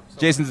snowboarded growing up. So.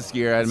 Jason's a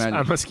skier, I'd imagine.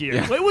 I'm a skier.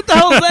 Yeah. Wait, what the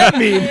hell does that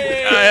mean?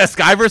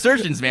 Sky versus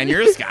urchins, man.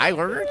 You're a sky,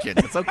 we're urchins.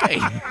 It's okay.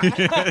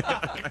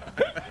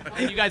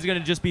 And you guys are going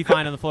to just be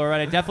fine on the Flow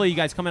Rider. Definitely, you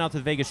guys coming out to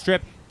the Vegas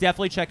Strip,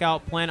 definitely check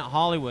out Planet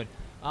Hollywood.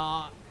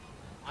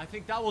 I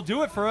think that will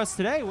do it for us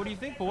today. What do you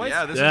think, boys?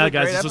 Yeah, this Yeah, was a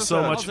guys, great this was so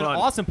episode. much That was fun.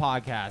 an awesome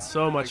podcast.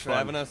 So much Thanks for fun.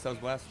 having us. That was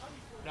a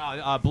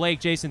blast. Blake,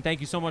 Jason, thank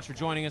you so much for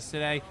joining us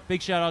today.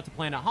 Big shout out to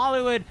Planet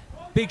Hollywood.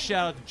 Big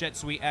shout out to Jet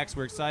Suite X.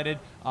 We're excited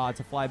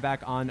to fly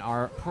back on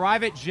our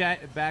private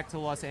jet back to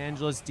Los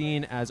Angeles.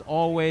 Dean, as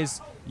always,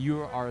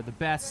 you are the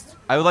best.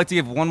 I would like to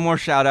give one more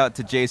shout out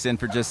to Jason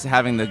for just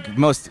having the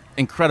most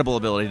incredible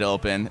ability to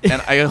open.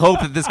 And I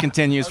hope that this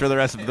continues for the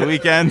rest of the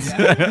weekend.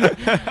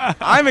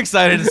 I'm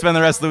excited to spend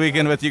the rest of the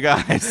weekend with you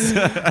guys.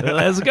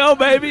 Let's go,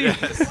 baby.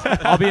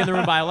 I'll be in the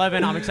room by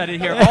 11. I'm excited to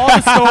hear all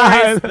the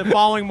stories the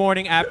following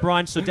morning at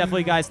brunch. So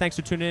definitely, guys, thanks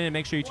for tuning in. And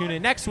make sure you tune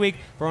in next week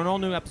for an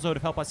all-new episode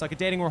of Help I Suck at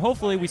Dating, where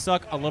hopefully we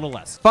suck a little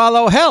less.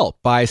 Follow Help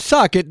I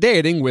Suck at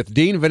Dating with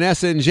Dean,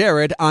 Vanessa, and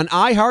Jared on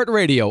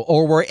iHeartRadio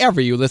or wherever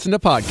you listen to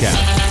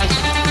podcasts.